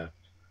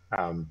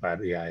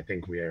 But I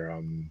think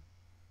we're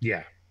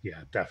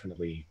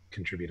definitely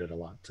contributed a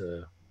lot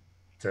to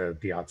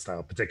the art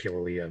style,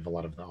 particularly of a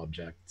lot of the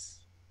objects.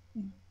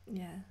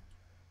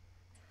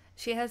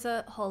 She has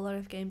a whole lot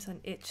of games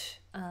on itch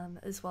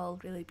as well,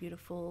 really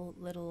beautiful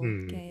little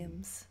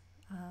games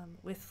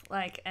with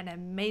like an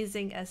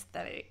amazing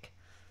aesthetic.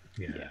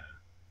 Yeah.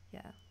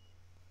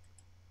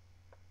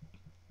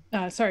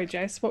 Sorry,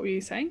 Jace, what were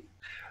you saying?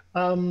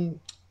 Um,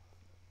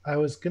 I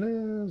was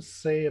gonna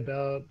say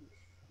about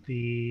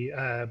the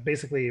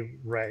basically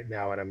right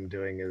now what I'm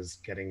doing is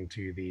getting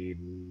to the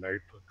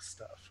notebook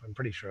stuff. I'm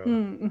pretty sure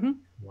Mm-hmm.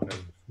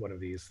 one of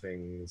these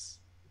things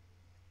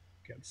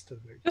gets to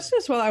the Just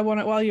notebook. as well,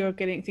 while you're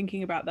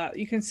thinking about that,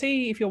 you can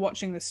see if you're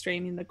watching the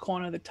stream in the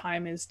corner, the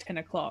time is 10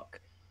 o'clock.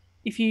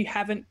 If you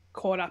haven't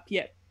caught up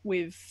yet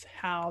with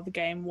how the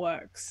game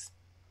works,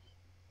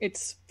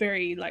 it's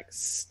very like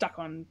stuck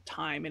on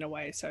time in a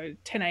way. So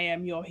 10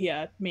 a.m. you're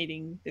here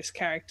meeting this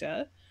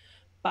character,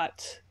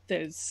 but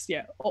there's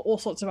all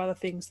sorts of other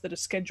things that are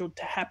scheduled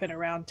to happen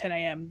around 10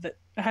 a.m. that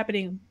are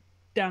happening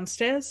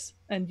downstairs,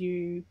 and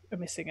you are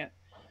missing it,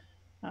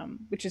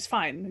 which is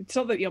fine. It's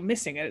not that you're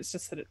missing it; it's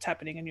just that it's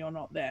happening and you're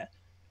not there.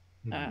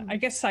 I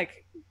guess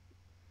like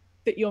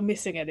that you're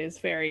missing it is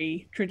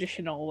very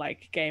traditional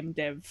like game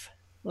dev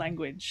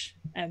language,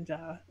 and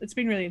it's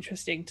been really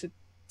interesting to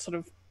sort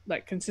of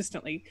like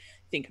consistently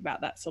think about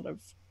that sort of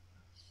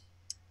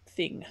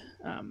thing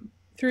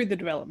through the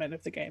development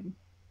of the game.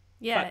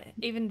 Yeah,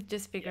 even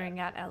just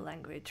figuring out our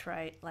language,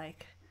 right?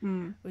 Like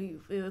we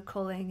were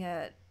calling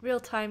it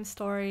real-time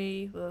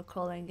story, we were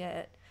calling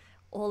it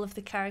all of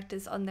the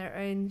characters on their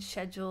own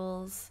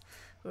schedules,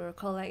 we were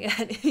calling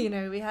it,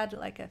 we had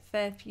like a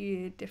fair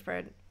few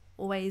different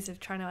ways of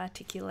trying to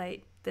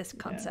articulate this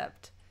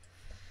concept.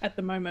 At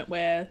the moment,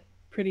 we're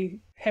pretty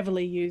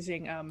heavily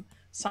using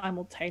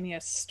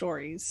simultaneous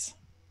stories,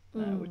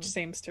 which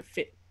seems to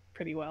fit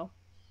pretty well.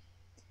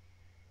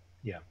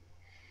 Yeah.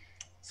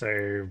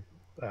 So,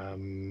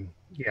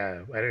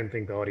 yeah, I don't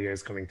think the audio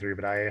is coming through,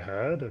 but I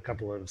heard a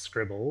couple of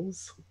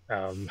scribbles.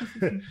 And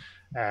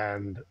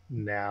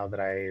now that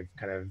I've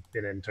kind of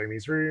been in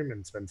Tomi's room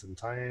and spent some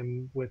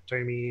time with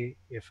Tomi,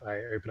 if I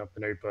open up the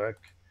notebook,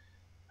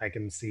 I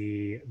can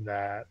see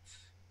that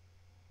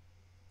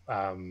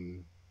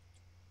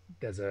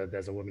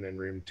there's a woman in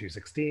room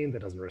 216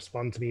 that doesn't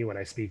respond to me when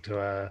I speak to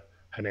her.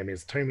 Her name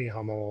is Tomi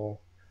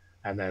Hummel.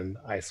 And then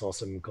I saw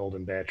some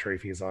Golden Bear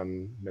trophies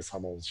on Miss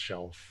Hummel's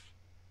shelf.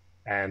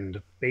 And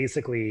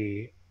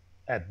basically,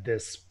 at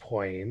this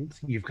point,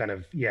 you've kind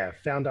of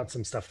found out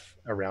some stuff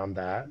around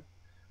that.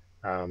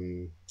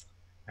 And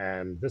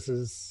this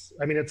is,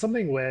 I mean, it's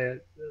something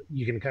where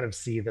you can kind of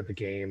see that the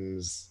game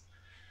is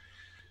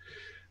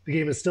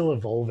still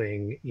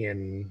evolving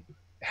in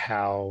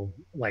how,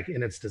 like,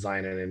 in its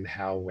design and in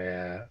how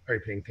we're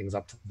opening things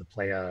up to the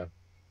player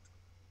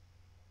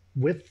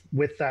with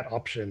that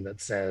option that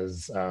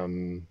says,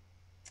 I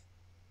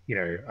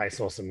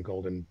saw some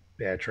Golden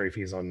Bear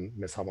trophies on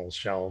Miss Hummel's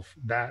shelf.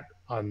 That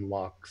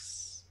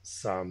unlocks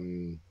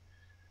some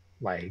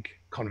like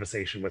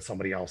conversation with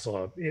somebody else,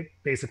 or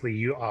basically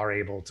you are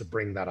able to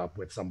bring that up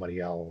with somebody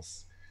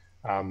else.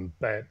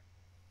 But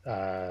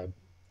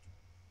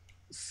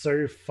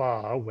so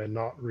far, we're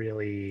not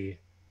really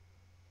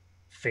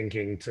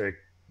thinking to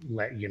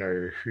let you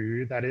know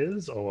who that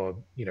is, or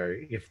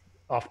if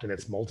often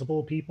it's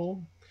multiple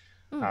people.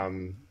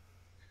 To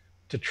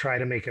try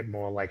to make it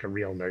more like a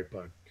real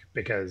notebook,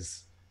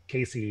 because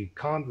Casey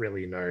can't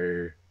really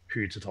know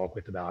who to talk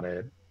with about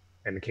it,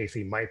 and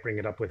Casey might bring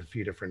it up with a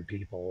few different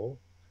people,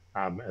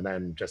 and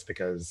then just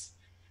because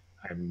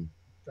I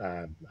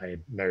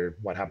know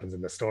what happens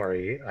in the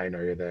story, I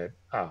know that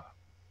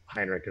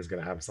Heinrich is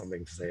going to have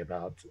something to say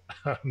about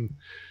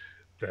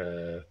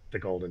the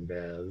Golden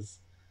Bears,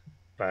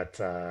 but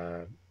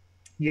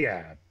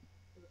yeah,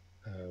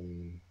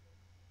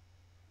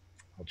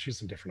 I'll choose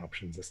some different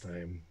options this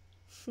time.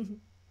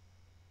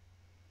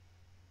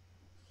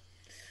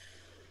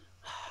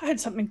 I had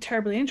something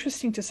terribly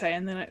interesting to say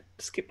and then it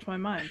skipped my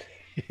mind.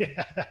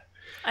 Yeah.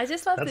 I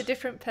just love the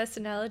different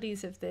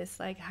personalities of this.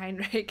 Like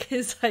Heinrich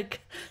is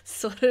like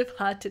sort of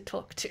hard to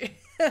talk to.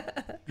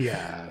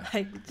 Yeah.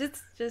 Like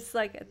just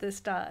like at the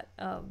start.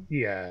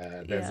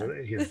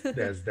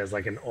 There's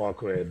like an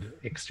awkward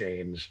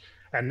exchange,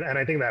 and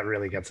I think that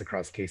really gets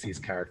across Casey's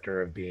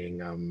character of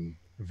being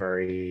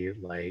very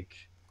like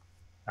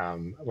a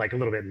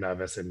little bit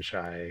nervous and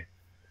shy.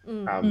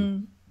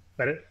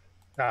 But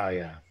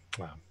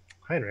wow,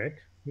 Heinrich,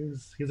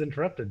 he's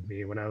interrupted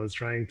me when I was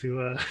trying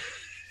to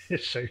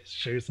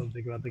show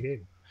something about the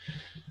game.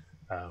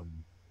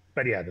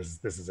 But yeah, this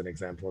is an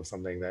example of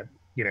something that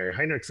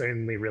Heinrich's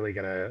only really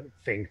gonna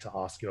think to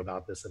ask you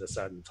about this at a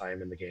certain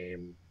time in the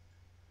game.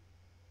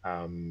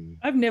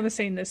 I've never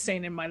seen this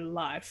scene in my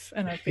life,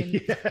 and I've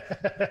been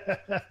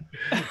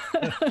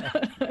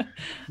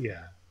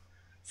yeah.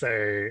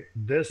 So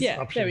this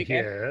option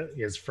here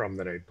is from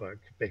the notebook,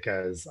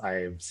 because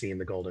I've seen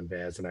the Golden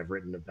Bears and I've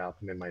written about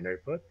them in my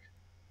notebook.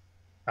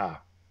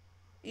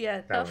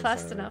 Yeah, not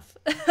fast enough.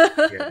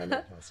 Yeah,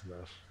 not fast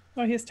enough.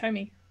 Oh, here's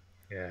Tomi.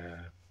 Yeah.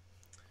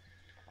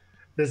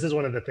 This is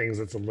one of the things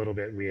that's a little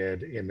bit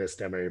weird in this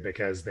demo,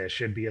 because there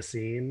should be a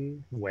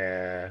scene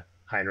where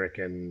Heinrich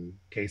and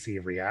Casey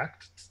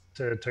react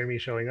to Tomi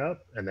showing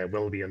up, and there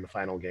will be in the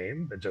final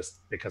game, but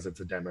just because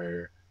it's a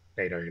demo,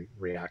 they don't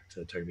react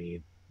to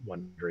Tomi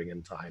wandering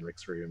into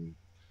Heinrich's room.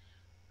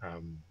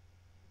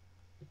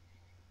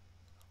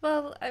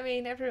 Well, I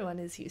mean, everyone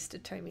is used to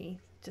Tommy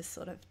just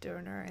sort of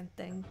doing her own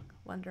thing,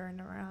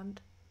 wandering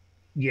around.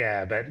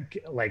 Yeah, but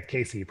like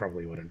Casey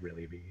probably wouldn't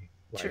really be.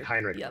 Like True.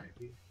 Heinrich Yep. might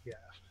be. Yeah.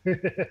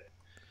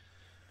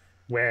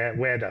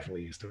 We're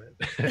definitely used to I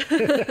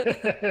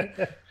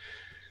it.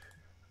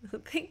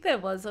 think there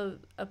was a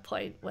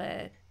point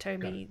where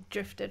God. Tommy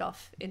drifted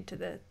off into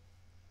the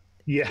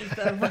Yeah.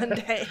 ether one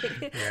day.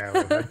 Yeah,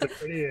 we've had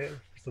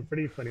some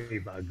pretty funny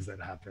bugs that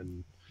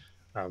happen.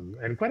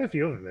 And quite a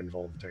few of them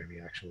involve Tommy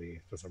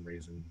actually for some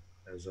reason.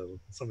 There's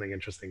something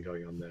interesting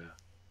going on there.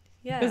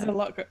 There's Yeah. a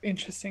lot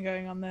interesting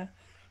going on there.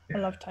 I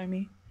Yeah. love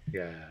Tommy.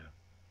 Yeah.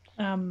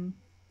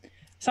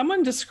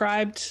 Someone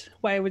described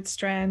Wayward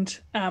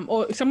Strand,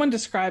 or someone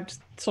described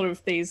sort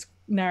of these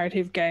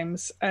narrative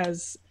games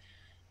as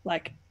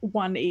like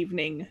one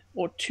evening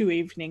or two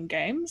evening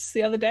games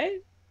the other day.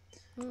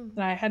 And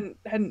I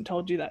hadn't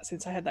told you that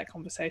since I had that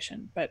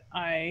conversation, but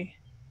I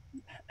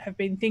have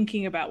been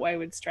thinking about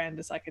Wayward Strand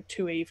as like a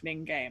two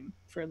evening game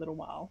for a little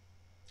while.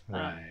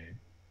 Right.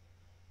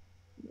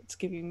 It's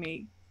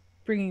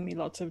bringing me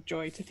lots of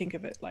joy to think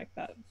of it like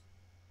that.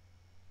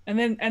 And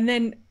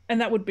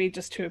that would be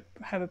just to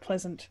have a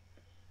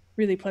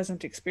really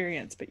pleasant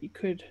experience. But you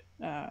could,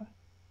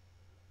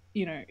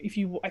 if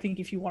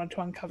you wanted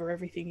to uncover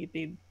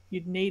everything,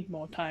 you'd need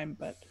more time.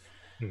 But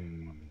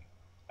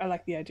I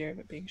like the idea of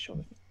it being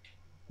shorter.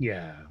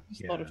 Yeah.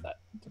 Just thought of that.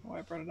 I don't know why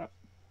I brought it up.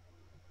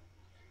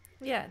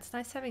 Yeah, it's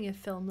nice having a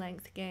film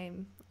length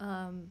game,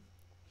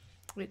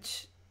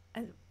 which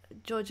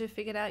Georgia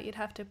figured out you'd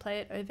have to play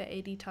it over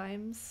 80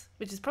 times,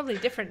 which is probably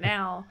different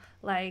now.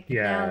 Like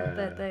now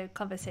that the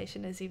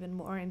conversation is even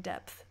more in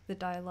depth, the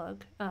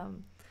dialogue.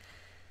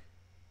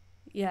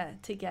 Yeah,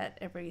 to get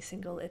every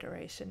single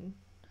iteration.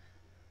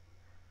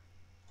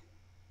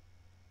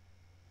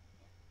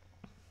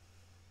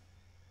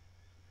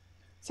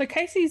 So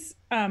Casey's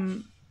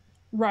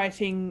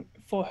writing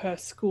for her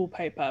school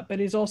paper, but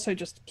is also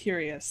just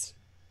curious.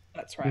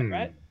 That's right,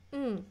 right?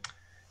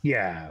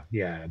 Yeah.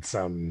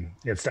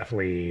 It's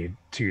definitely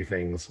two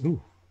things.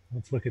 Ooh,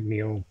 let's look at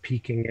Neil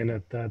peeking in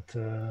at that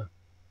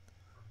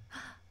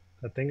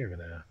thing over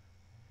there.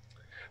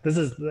 This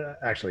is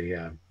actually,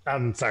 yeah.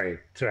 I'm sorry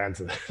to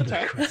answer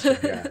the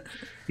question.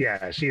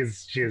 Yeah.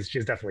 She's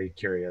definitely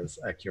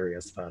a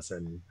curious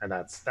person, and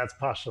that's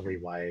partially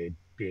why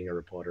being a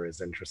reporter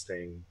is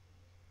interesting.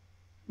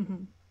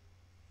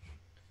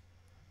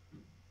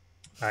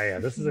 Yeah,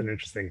 this is an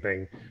interesting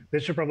thing.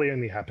 This should probably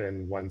only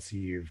happen once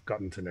you've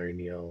gotten to know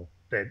Neil.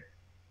 That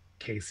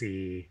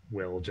Casey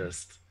will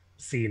just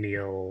see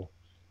Neil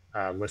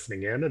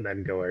listening in, and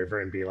then go over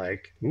and be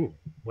like, "Ooh,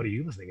 what are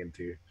you listening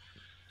into?"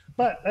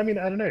 But I mean,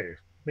 I don't know.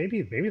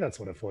 Maybe that's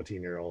what a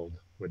 14-year-old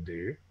would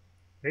do.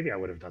 Maybe I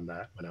would have done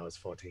that when I was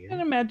 14. I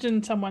can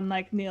imagine someone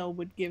like Neil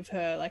would give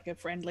her like a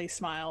friendly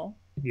smile.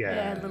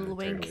 Yeah, a little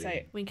wink, totally.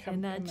 say wink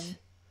and nudge.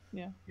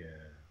 Yeah. Yeah.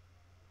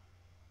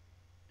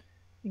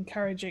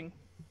 Encouraging.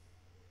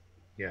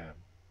 Yeah.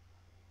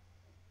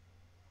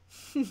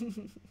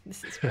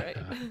 This is great.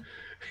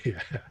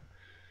 Yeah.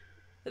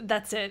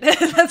 That's it.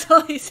 That's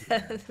all he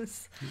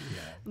says.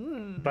 Yeah.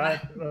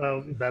 But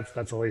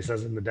that's all he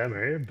says in the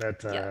demo.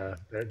 But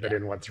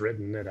in what's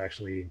written, it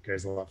actually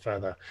goes a lot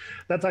further.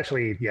 That's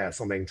actually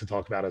something to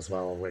talk about as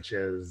well, which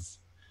is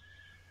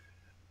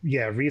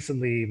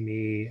recently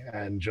me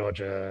and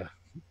Georgia,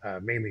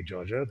 mainly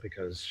Georgia,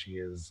 because she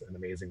is an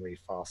amazingly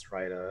fast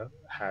writer,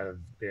 have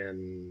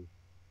been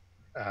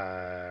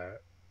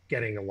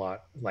going a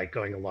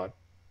lot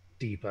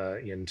deeper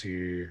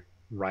into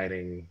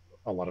writing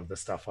a lot of the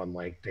stuff on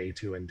like day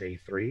 2 and day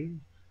 3.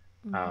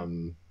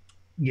 And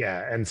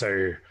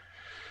so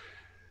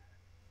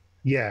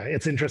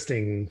it's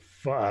interesting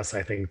for us,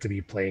 I think, to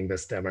be playing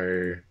this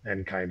demo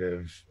and kind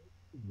of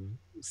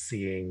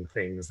seeing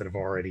things that have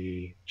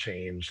already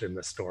changed in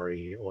the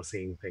story, or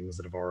seeing things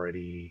that have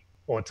already,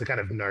 or to kind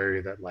of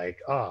know that like,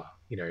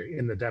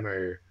 in the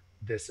demo,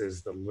 this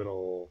is the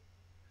little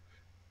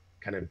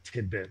kind of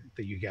tidbit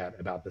that you get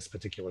about this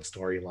particular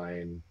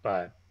storyline,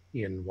 but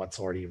in what's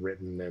already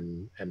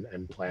written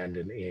and planned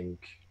in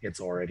ink,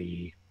 it's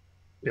already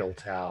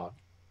built out.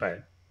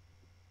 But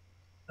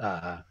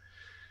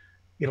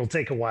it'll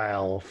take a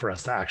while for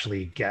us to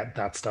actually get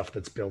that stuff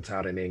that's built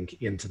out in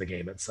ink into the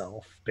game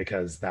itself,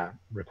 because that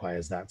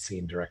requires that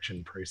scene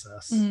direction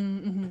process.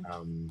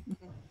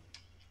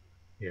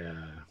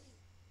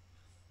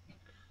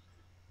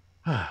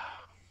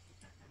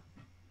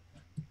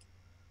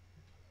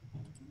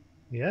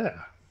 Yeah.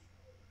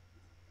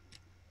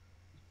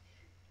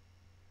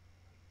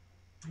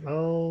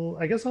 Well,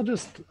 I guess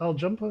I'll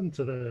jump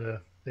onto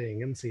the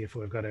thing and see if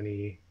we've got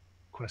any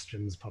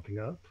questions popping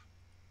up.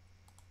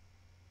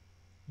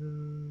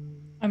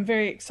 I'm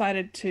very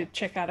excited to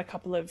check out a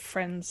couple of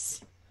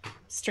friends'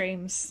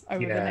 streams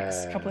over the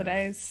next couple of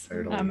days.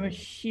 Totally. I'm a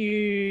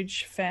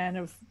huge fan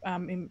of a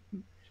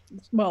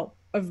lot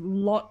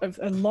of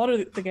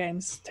the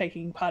games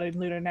taking part in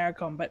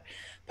LudoNarraCon, but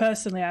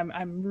personally,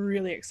 I'm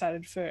really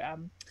excited for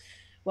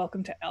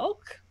Welcome to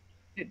Elk.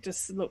 It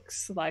just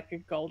looks like a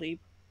Goldie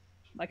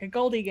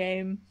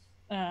game.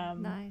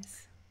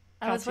 Nice.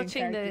 I was cartoon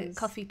watching the characters.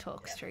 Coffee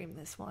Talk stream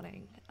this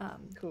morning,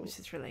 Cool. which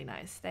is really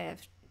nice. They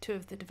have two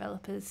of the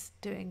developers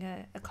doing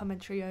a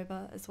commentary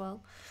over as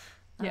well.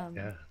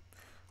 Yeah.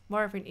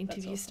 More of an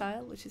interview awesome.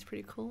 style, which is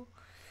pretty cool.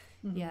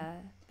 Mhm. Yeah,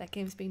 that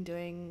game's been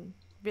doing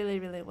really,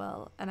 really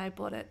well. And I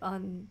bought it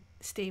on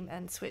Steam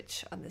and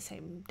Switch on the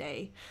same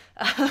day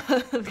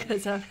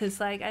because I was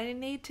like, I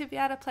need to be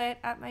able to play it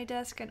at my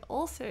desk and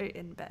also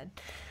in bed.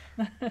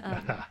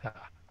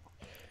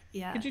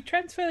 Yeah. Did you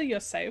transfer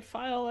your save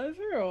file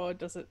over, or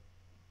does it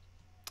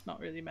not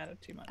really matter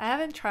too much? I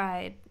haven't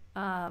tried.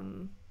 Yeah,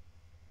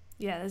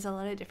 there's a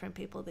lot of different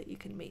people that you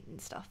can meet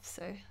and stuff.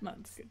 So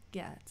That's good.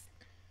 yeah, it's,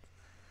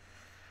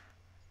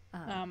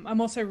 I'm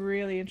also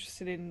really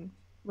interested in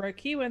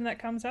Roki when that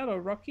comes out,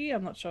 or Rocky.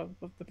 I'm not sure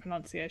of the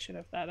pronunciation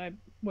of that. I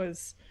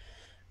was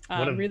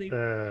one of really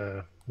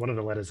the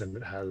letters in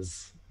it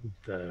has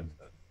the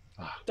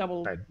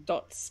double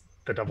dots.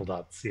 the double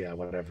dots, yeah,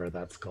 whatever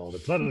that's called.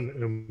 It's not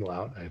an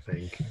umlaut, I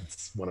think.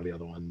 It's one of the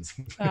other ones.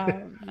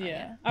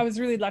 Yeah, I was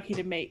really lucky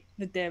to meet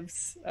the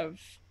devs of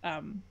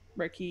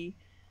Roki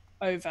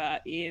over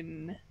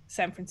in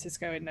San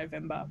Francisco in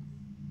November,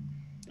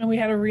 and we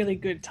had a really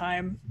good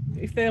time.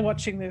 If they're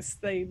watching this,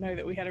 they know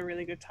that we had a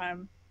really good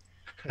time.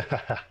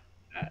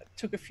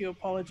 Took a few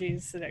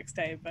apologies the next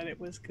day, but it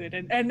was good,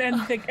 and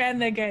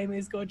their game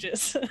is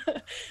gorgeous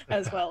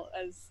as well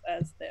as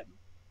them.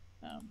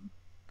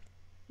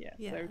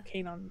 So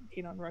keen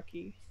on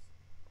Rocky.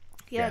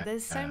 yeah,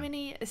 there's so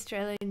many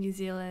Australia, New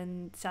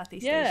Zealand,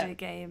 Southeast Asia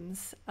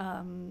games,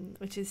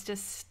 which is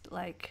just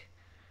like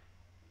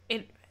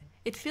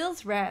it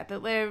feels rare,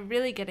 but we're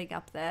really getting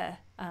up there.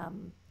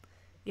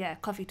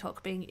 Coffee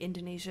Talk being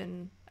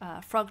Indonesian.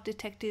 Frog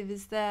Detective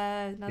is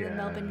there, another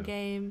Melbourne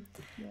game.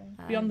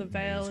 Beyond the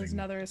Veil is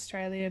another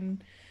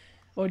Australian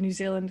or New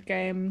Zealand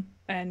game,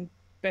 and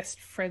Best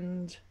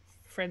Friends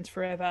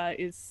Forever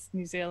is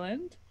New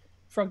Zealand.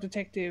 Frog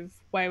Detective,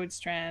 Wayward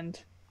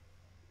Strand,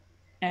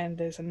 and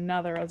there's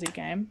another Aussie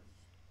game.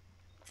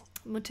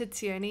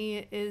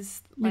 Mutazione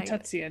is like,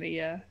 Mutazione,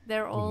 yeah.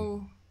 They're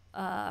all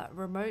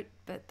remote,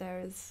 but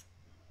there's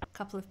a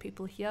couple of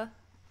people here.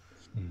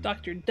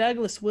 Dr.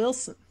 Douglas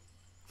Wilson.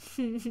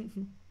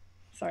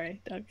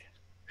 Sorry, Doug.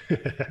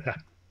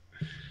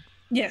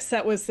 Yes,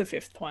 that was the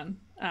fifth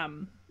one.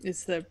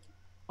 Is the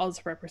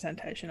Oz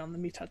representation on the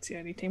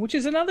Mutazione team, which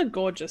is another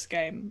gorgeous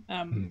game.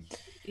 And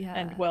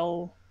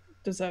well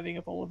deserving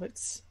of all of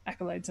its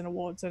accolades and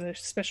awards. And a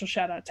special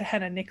shout out to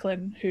Hannah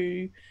Nicklin,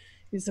 who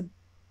is a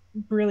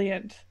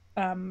brilliant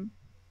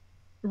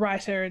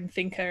writer and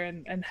thinker,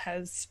 and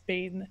has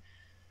been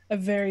a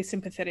very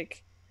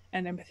sympathetic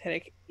and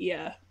empathetic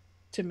ear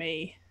to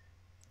me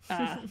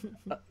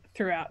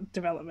throughout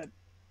development.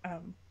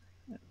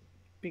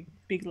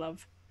 Big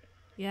love.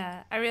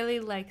 Yeah, I really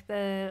like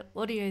the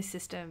audio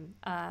system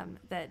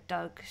that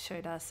Doug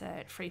showed us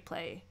at Free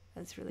Play.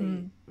 It's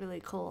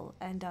really cool.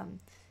 And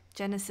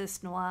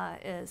Genesis Noir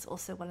is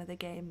also one of the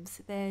games.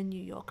 They're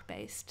New York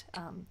based,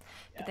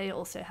 but they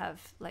also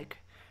have like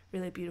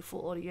really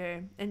beautiful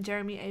audio. And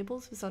Jeremy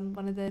Abels was on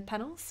one of the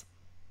panels.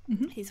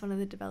 He's one of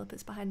the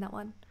developers behind that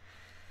one.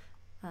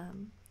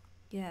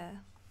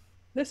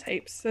 There's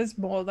heaps. There's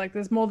more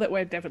that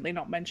we're definitely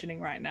not mentioning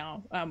right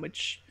now,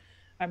 which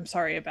I'm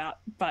sorry about,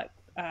 but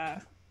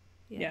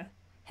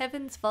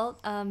Heaven's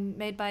Vault,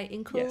 made by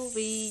Inkle. Yes.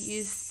 We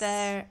used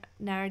their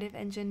narrative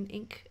engine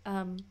Ink.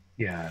 And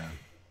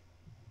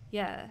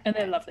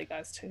they're lovely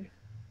guys too.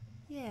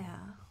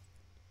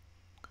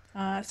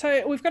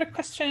 So we've got a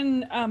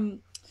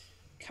question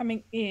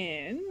coming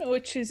in,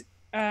 which is,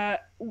 are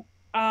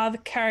the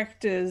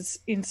characters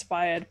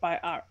inspired by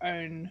our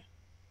own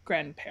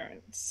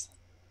grandparents?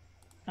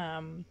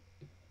 For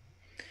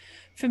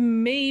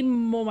me,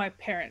 more my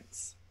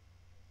parents.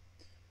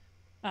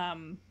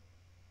 But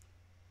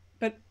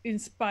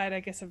inspired, I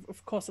guess,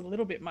 of course, a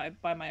little bit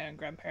by my own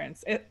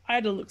grandparents.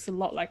 Ida looks a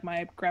lot like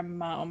my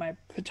grandma on my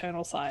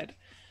paternal side,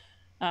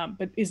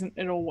 but isn't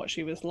at all what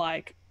she was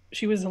like.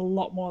 She was a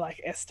lot more like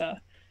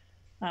Esther.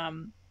 I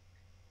mean,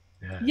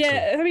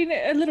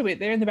 a little bit.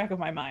 They're in the back of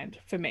my mind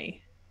for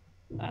me.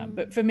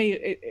 But for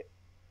me,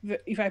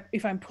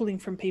 if I'm pulling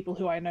from people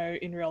who I know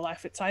in real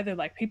life, it's either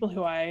like people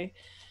who I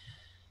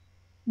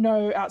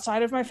know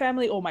outside of my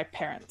family or my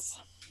parents.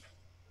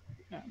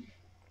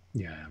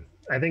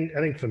 I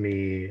think for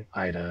me,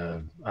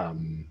 Ida,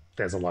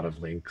 there's a lot of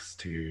links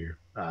to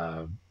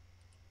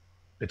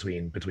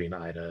between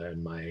Ida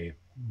and my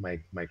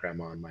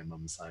grandma on my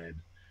mom's side.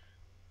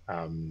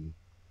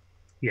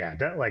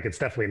 It's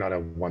definitely not a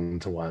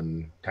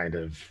one-to-one kind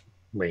of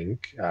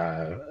link,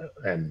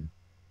 and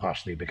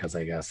partially because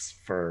I guess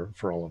for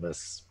all of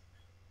us,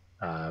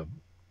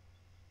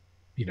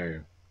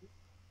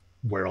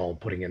 we're all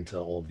putting into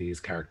all of these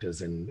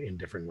characters in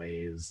different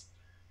ways.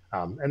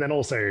 And then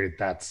also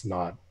that's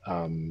not,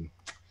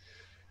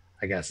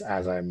 I guess,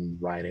 as I'm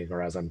writing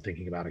or as I'm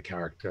thinking about a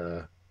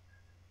character,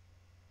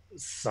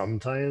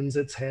 sometimes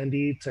it's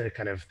handy to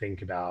kind of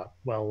think about,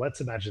 well,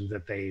 let's imagine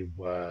that they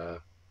were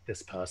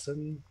this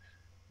person.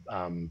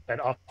 But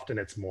often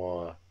it's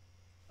more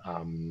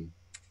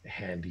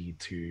handy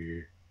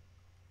to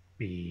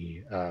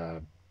be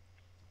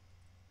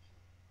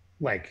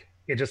like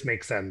it just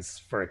makes sense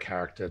for a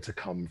character to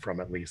come from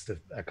at least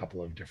a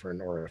couple of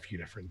different or a few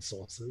different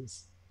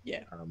sources.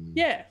 Yeah. Um,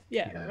 Yeah,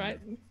 yeah. right.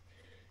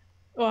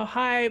 Well,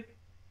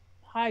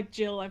 hi,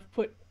 Jill. I've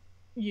put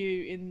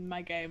you in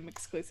my game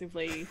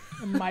exclusively.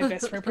 My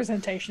best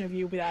representation of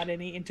you without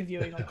any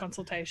interviewing or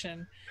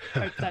consultation.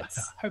 Hope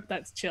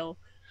that's chill.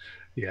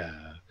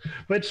 Yeah,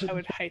 which I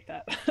would hate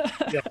that.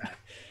 yeah,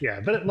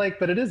 yeah,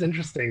 but it is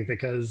interesting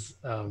because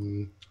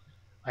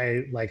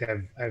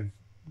I've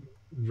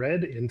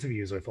read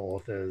interviews with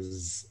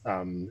authors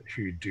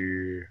who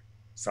do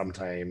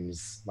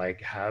sometimes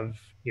like have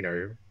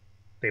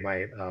they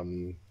might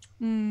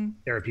Mm,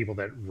 there are people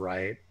that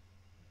write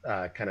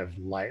kind of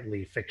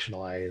lightly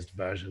fictionalized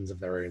versions of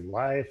their own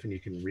life, and you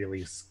can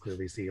really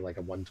clearly see like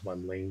a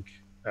one-to-one link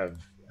of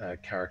a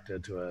character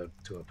to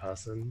a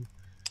person.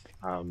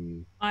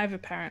 I've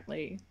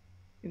apparently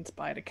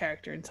inspired a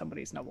character in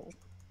somebody's novel,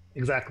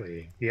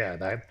 Exactly, yeah,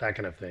 that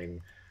kind of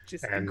thing. which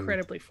is And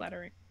incredibly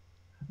flattering.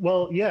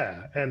 well,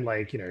 yeah, and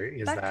like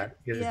is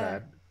Yeah.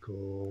 that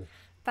cool?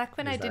 Back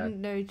when I Is that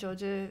didn't know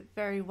Georgia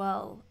very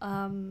well,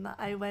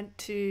 I went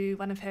to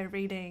one of her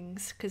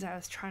readings because I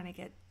was trying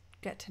to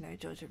get to know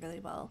Georgia really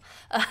well.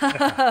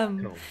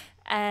 um, cool?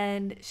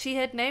 and she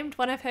had named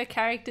one of her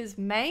characters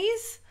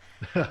Maize.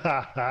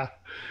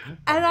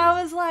 And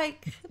I Amazing. was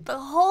like, the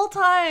whole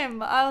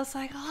time, I was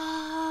like,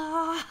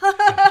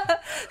 ah,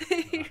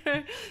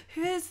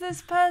 who is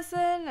this person?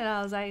 And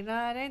I was like, no,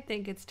 I don't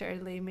think it's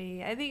totally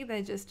me. I think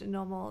they're just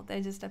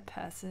a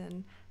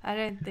person. I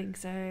don't think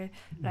so. And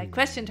I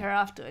questioned her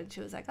afterwards.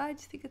 She was like, I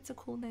just think it's a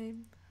cool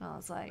name. And I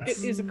was like,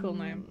 It is a cool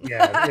name.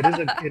 Yeah, it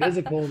is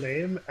a cool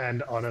name,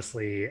 and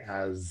honestly,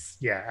 as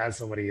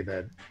somebody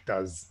that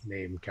does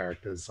name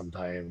characters,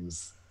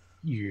 sometimes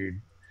you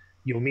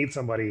you'll meet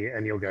somebody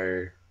and you'll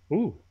go,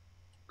 ooh,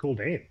 cool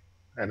name,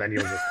 and then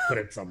you'll just put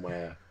it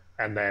somewhere,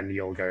 and then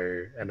you'll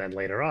go, and then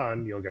later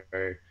on you'll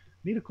go,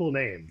 need a cool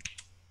name,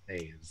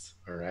 Maize.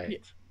 All right.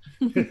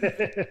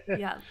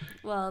 yeah,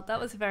 well, that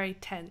was a very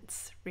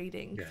tense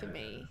reading for Yeah.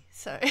 me.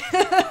 So,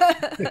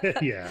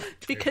 Yeah.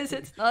 because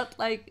it's not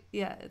like,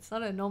 yeah, it's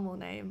not a normal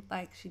name.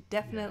 Like, she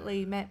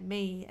definitely met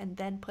me and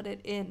then put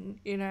it in,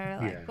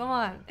 like, Yeah. come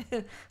on.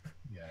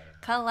 Yeah.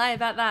 Can't lie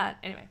about that.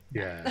 Anyway.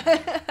 Yeah.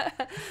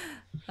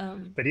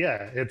 um, But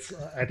yeah,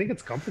 I think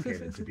it's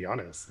complicated to be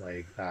honest,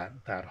 like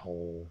that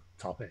whole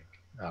topic.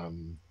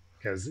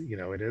 Because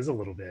it is a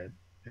little bit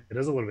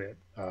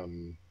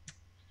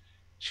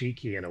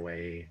cheeky in a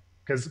way,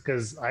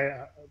 because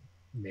I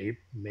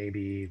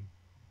maybe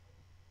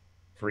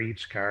for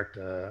each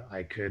character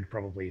I could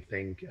probably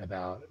think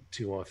about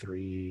two or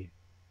three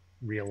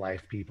real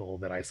life people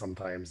that I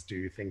sometimes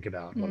do think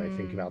about when I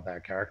think Mm, about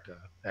that character,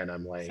 and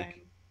I'm like,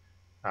 same.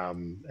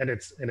 and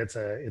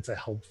it's a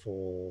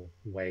helpful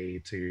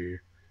way to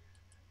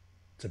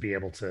be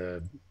able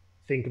to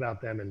think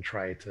about them and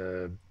try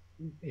to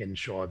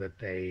ensure that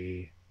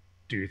they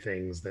do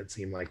things that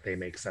seem like they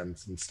make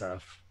sense and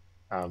stuff.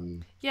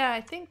 yeah,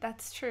 I think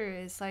that's true.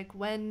 Is like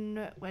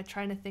when we're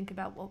trying to think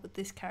about what would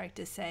this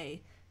character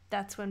say,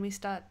 that's when we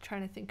start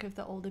trying to think of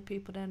the older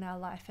people in our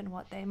life and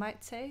what they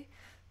might say.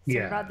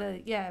 So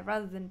Yeah,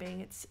 rather than being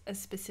it's a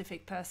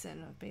specific person,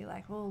 it would be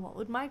like, well, what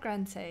would my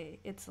grand say?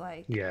 It's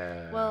like,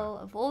 yeah, well,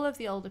 of all of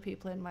the older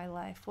people in my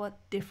life, what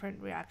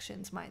different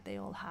reactions might they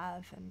all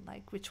have, and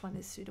like which one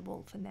is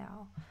suitable for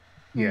now?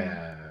 Mm.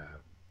 yeah,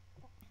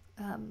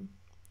 Um,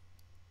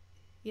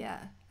 yeah,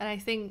 and I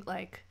think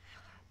like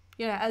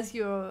as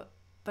you're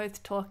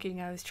both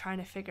talking, I was trying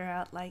to figure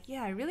out like,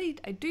 yeah,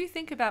 I do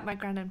think about my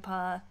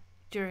grandpa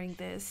during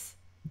this,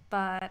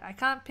 but I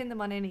can't pin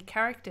them on any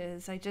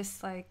characters. I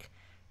just like,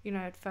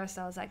 at first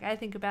I was like, I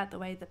think about the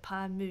way the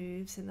Pa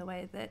moves and the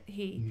way that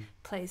he mm,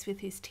 plays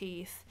with his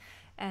teeth.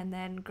 And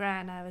then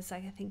Gran, I was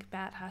like, I think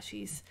about how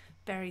she's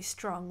very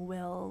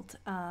strong-willed,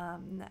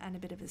 and a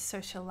bit of a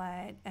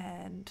socialite,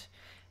 and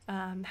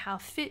how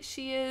fit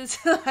she is.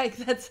 Like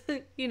that's,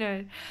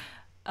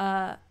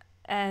 uh,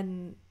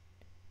 and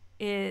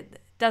it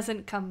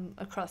doesn't come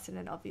across in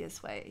an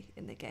obvious way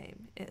in the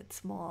game.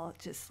 It's more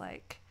just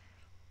like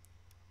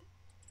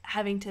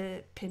having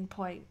to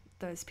pinpoint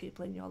those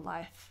people in your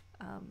life,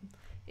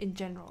 in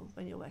general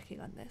when you're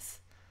working on this.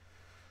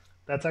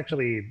 that's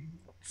actually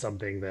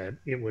something that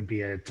it would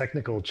be a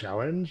technical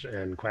challenge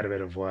and quite a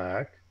bit of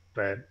work,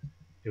 but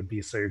it would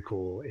be so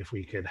cool if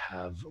we could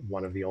have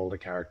one of the older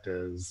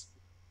characters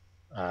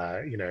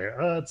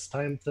oh, it's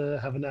time to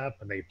have a nap,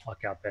 and they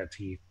pluck out their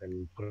teeth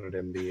and put it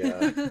in the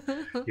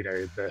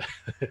the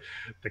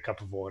the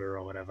cup of water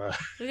or whatever.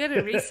 We got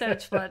to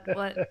research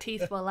what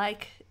teeth were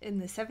like in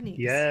the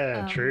 70s.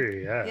 Yeah,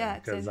 true. Yeah, Yeah,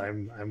 because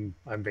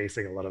I'm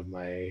basing a lot of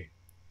my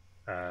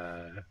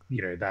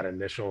that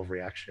initial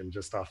reaction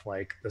just off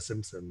like The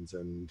Simpsons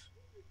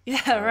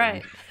yeah, um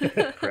right.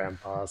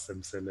 Grandpa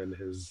Simpson and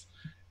his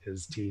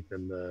teeth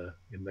in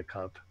the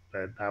cup.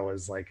 But that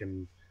was like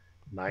in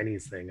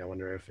 '90s thing. I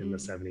wonder if in the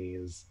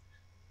 '70s,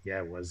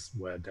 yeah,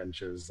 were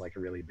dentures like a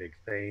really big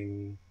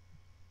thing?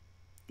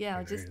 Yeah,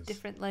 Who or just knows?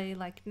 differently.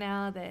 Like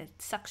now they're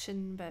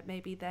suction, but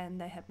maybe then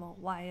they have more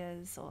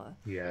wires or.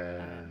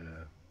 Yeah.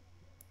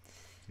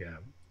 Yeah.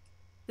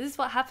 This is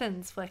what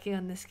happens working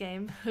on this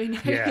game. We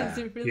know Yeah.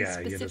 really Yeah.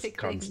 You're just specific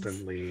things.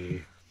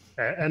 constantly,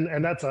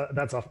 and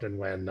that's often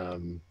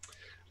when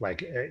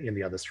like in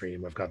the other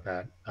stream, I've got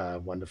that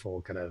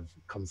wonderful kind of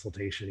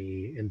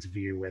consultation-y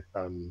interview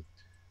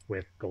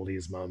with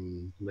Goldie's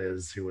mum,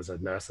 Liz, who was a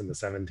nurse in the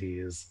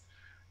 70s.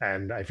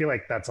 And I feel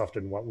like that's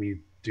often what we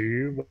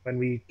do when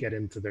we get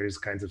into those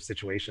kinds of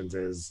situations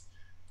is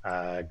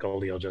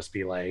Goldie will just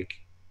be like,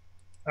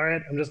 all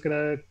right, I'm just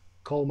gonna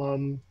call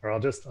mom, or I'll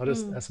just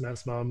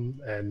SMS mom,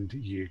 and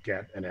you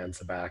get an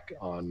answer back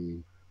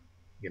on,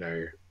 you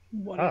know,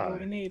 Whatever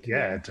we need.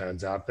 yeah, it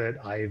turns out that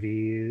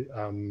IV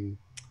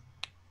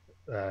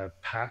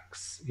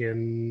packs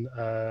in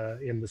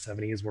the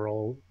 70s were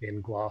all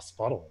in glass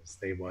bottles.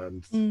 They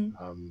weren't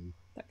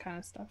that kind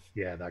of stuff.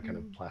 yeah, that kind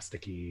of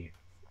plasticky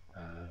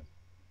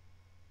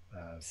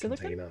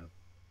Silicon? container.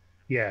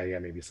 Yeah,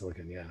 maybe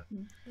silicon. Yeah,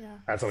 Yeah.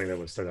 that's something that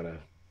we've still got to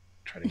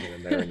try to get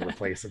in there and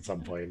replace at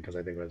some point, because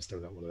I think we've still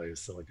got one of those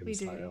silicon We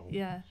do. style.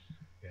 Yeah.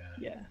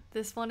 Yeah.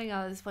 This morning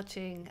I was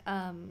watching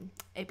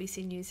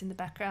ABC News in the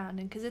background,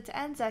 and because it's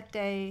Anzac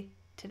Day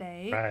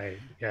today, Right.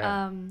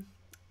 Yeah.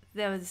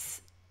 there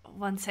was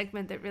one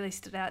segment that really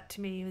stood out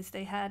to me was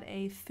they had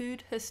a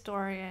food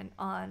historian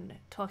on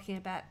talking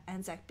about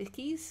Anzac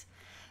bickies.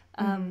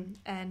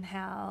 And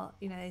how,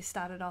 you know, they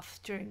started off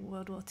during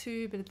World War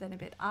II, but then a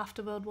bit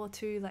after World War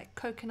II, like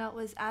coconut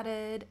was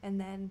added, and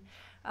then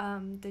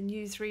the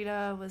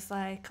newsreader was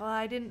like, oh,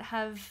 I didn't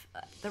have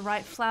the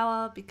right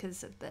flour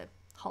because of the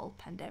whole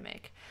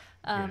pandemic.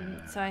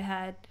 So I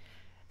had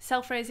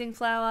self-raising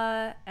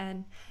flour,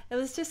 and it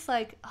was just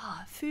like,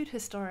 oh, food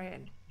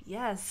historian.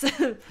 Yes.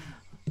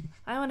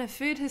 I want a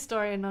food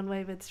historian on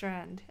Wayward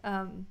Strand.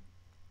 I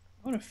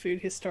want a food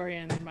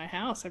historian in my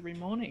house every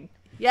morning.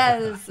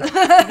 Yes.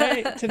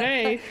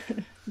 Today,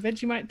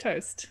 Vegemite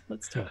toast.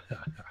 Let's talk.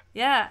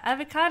 Yeah,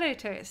 avocado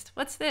toast.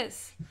 What's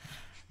this?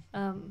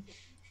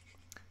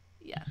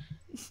 Yeah.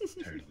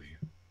 Totally.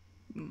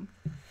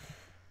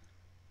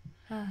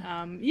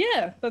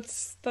 Yeah,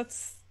 that's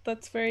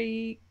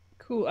very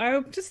cool.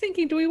 I'm just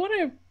thinking, do we want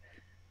to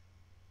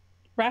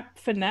wrap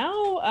for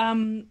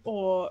now,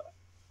 or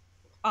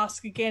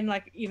ask again?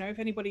 Like, you know, if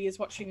anybody is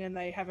watching and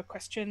they have a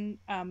question,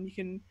 you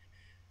can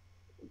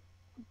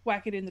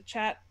whack it in the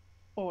chat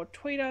or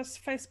tweet us,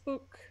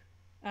 Facebook.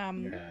 I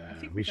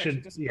think we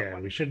should. just got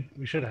one. We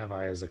should have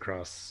eyes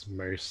across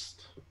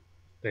most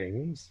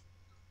things.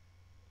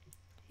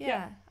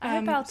 Yeah. I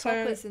hope our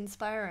talk was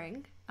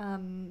inspiring.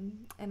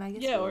 And I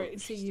guess we'll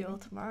see you all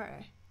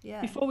tomorrow. Yeah.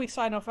 Before we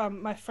sign off,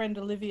 my friend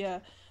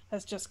Olivia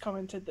has just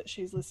commented that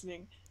she's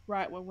listening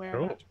right when we're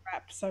about to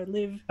wrap. So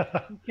Liv,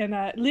 you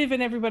can Liv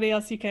and everybody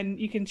else, you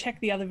can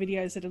check the other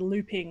videos that are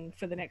looping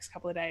for the next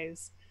couple of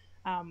days.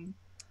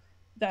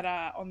 That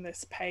are on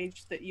this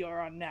page that you're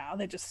on now.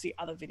 They're just the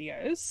other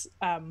videos.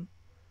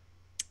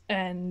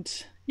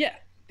 And yeah,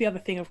 the other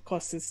thing, of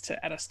course, is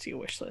to add us to your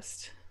wish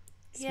list.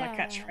 It's my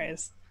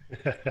catchphrase.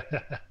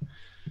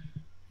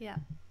 Yeah.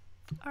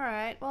 All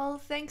right. Well,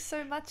 thanks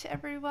so much,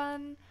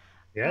 everyone.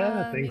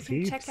 Thanks.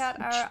 You can check out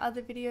our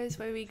other videos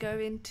where we go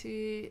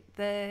into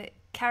the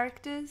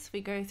characters.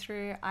 We go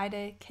through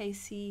Ida,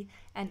 Casey,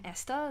 and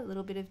Esther, a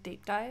little bit of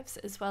deep dives,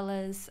 as well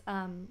as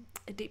a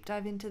deep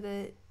dive into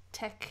the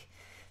tech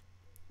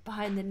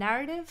behind the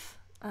narrative,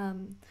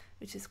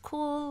 which is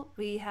cool.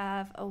 We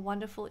have a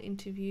wonderful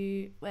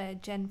interview where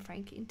Jen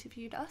Frank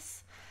interviewed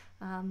us,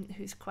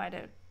 who's quite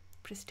a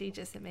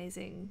prestigious,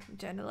 amazing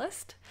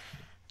journalist,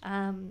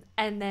 and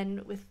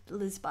then with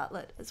Liz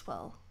Bartlett as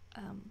well.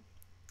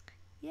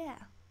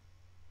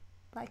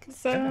 Like and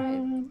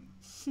subscribe.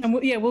 And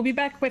we'll be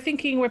back.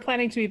 We're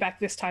planning to be back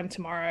this time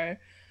tomorrow,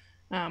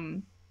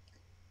 and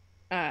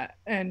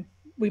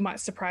we might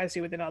surprise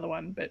you with another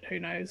one, but who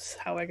knows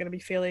how we're going to be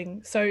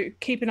feeling. So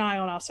keep an eye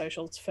on our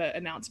socials for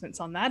announcements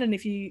on that. And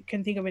if you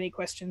can think of any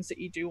questions that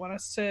you do want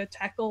us to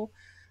tackle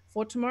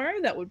for tomorrow,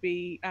 that would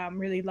be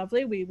really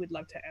lovely. We would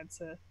love to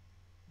answer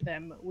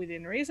them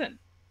within reason.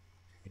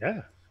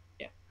 Yeah.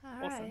 All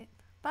right.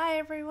 Bye,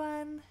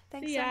 everyone.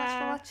 Thanks so much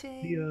for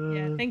watching.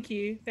 Yeah, thank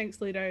you. Thanks,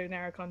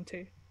 LudoNarraCon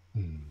too.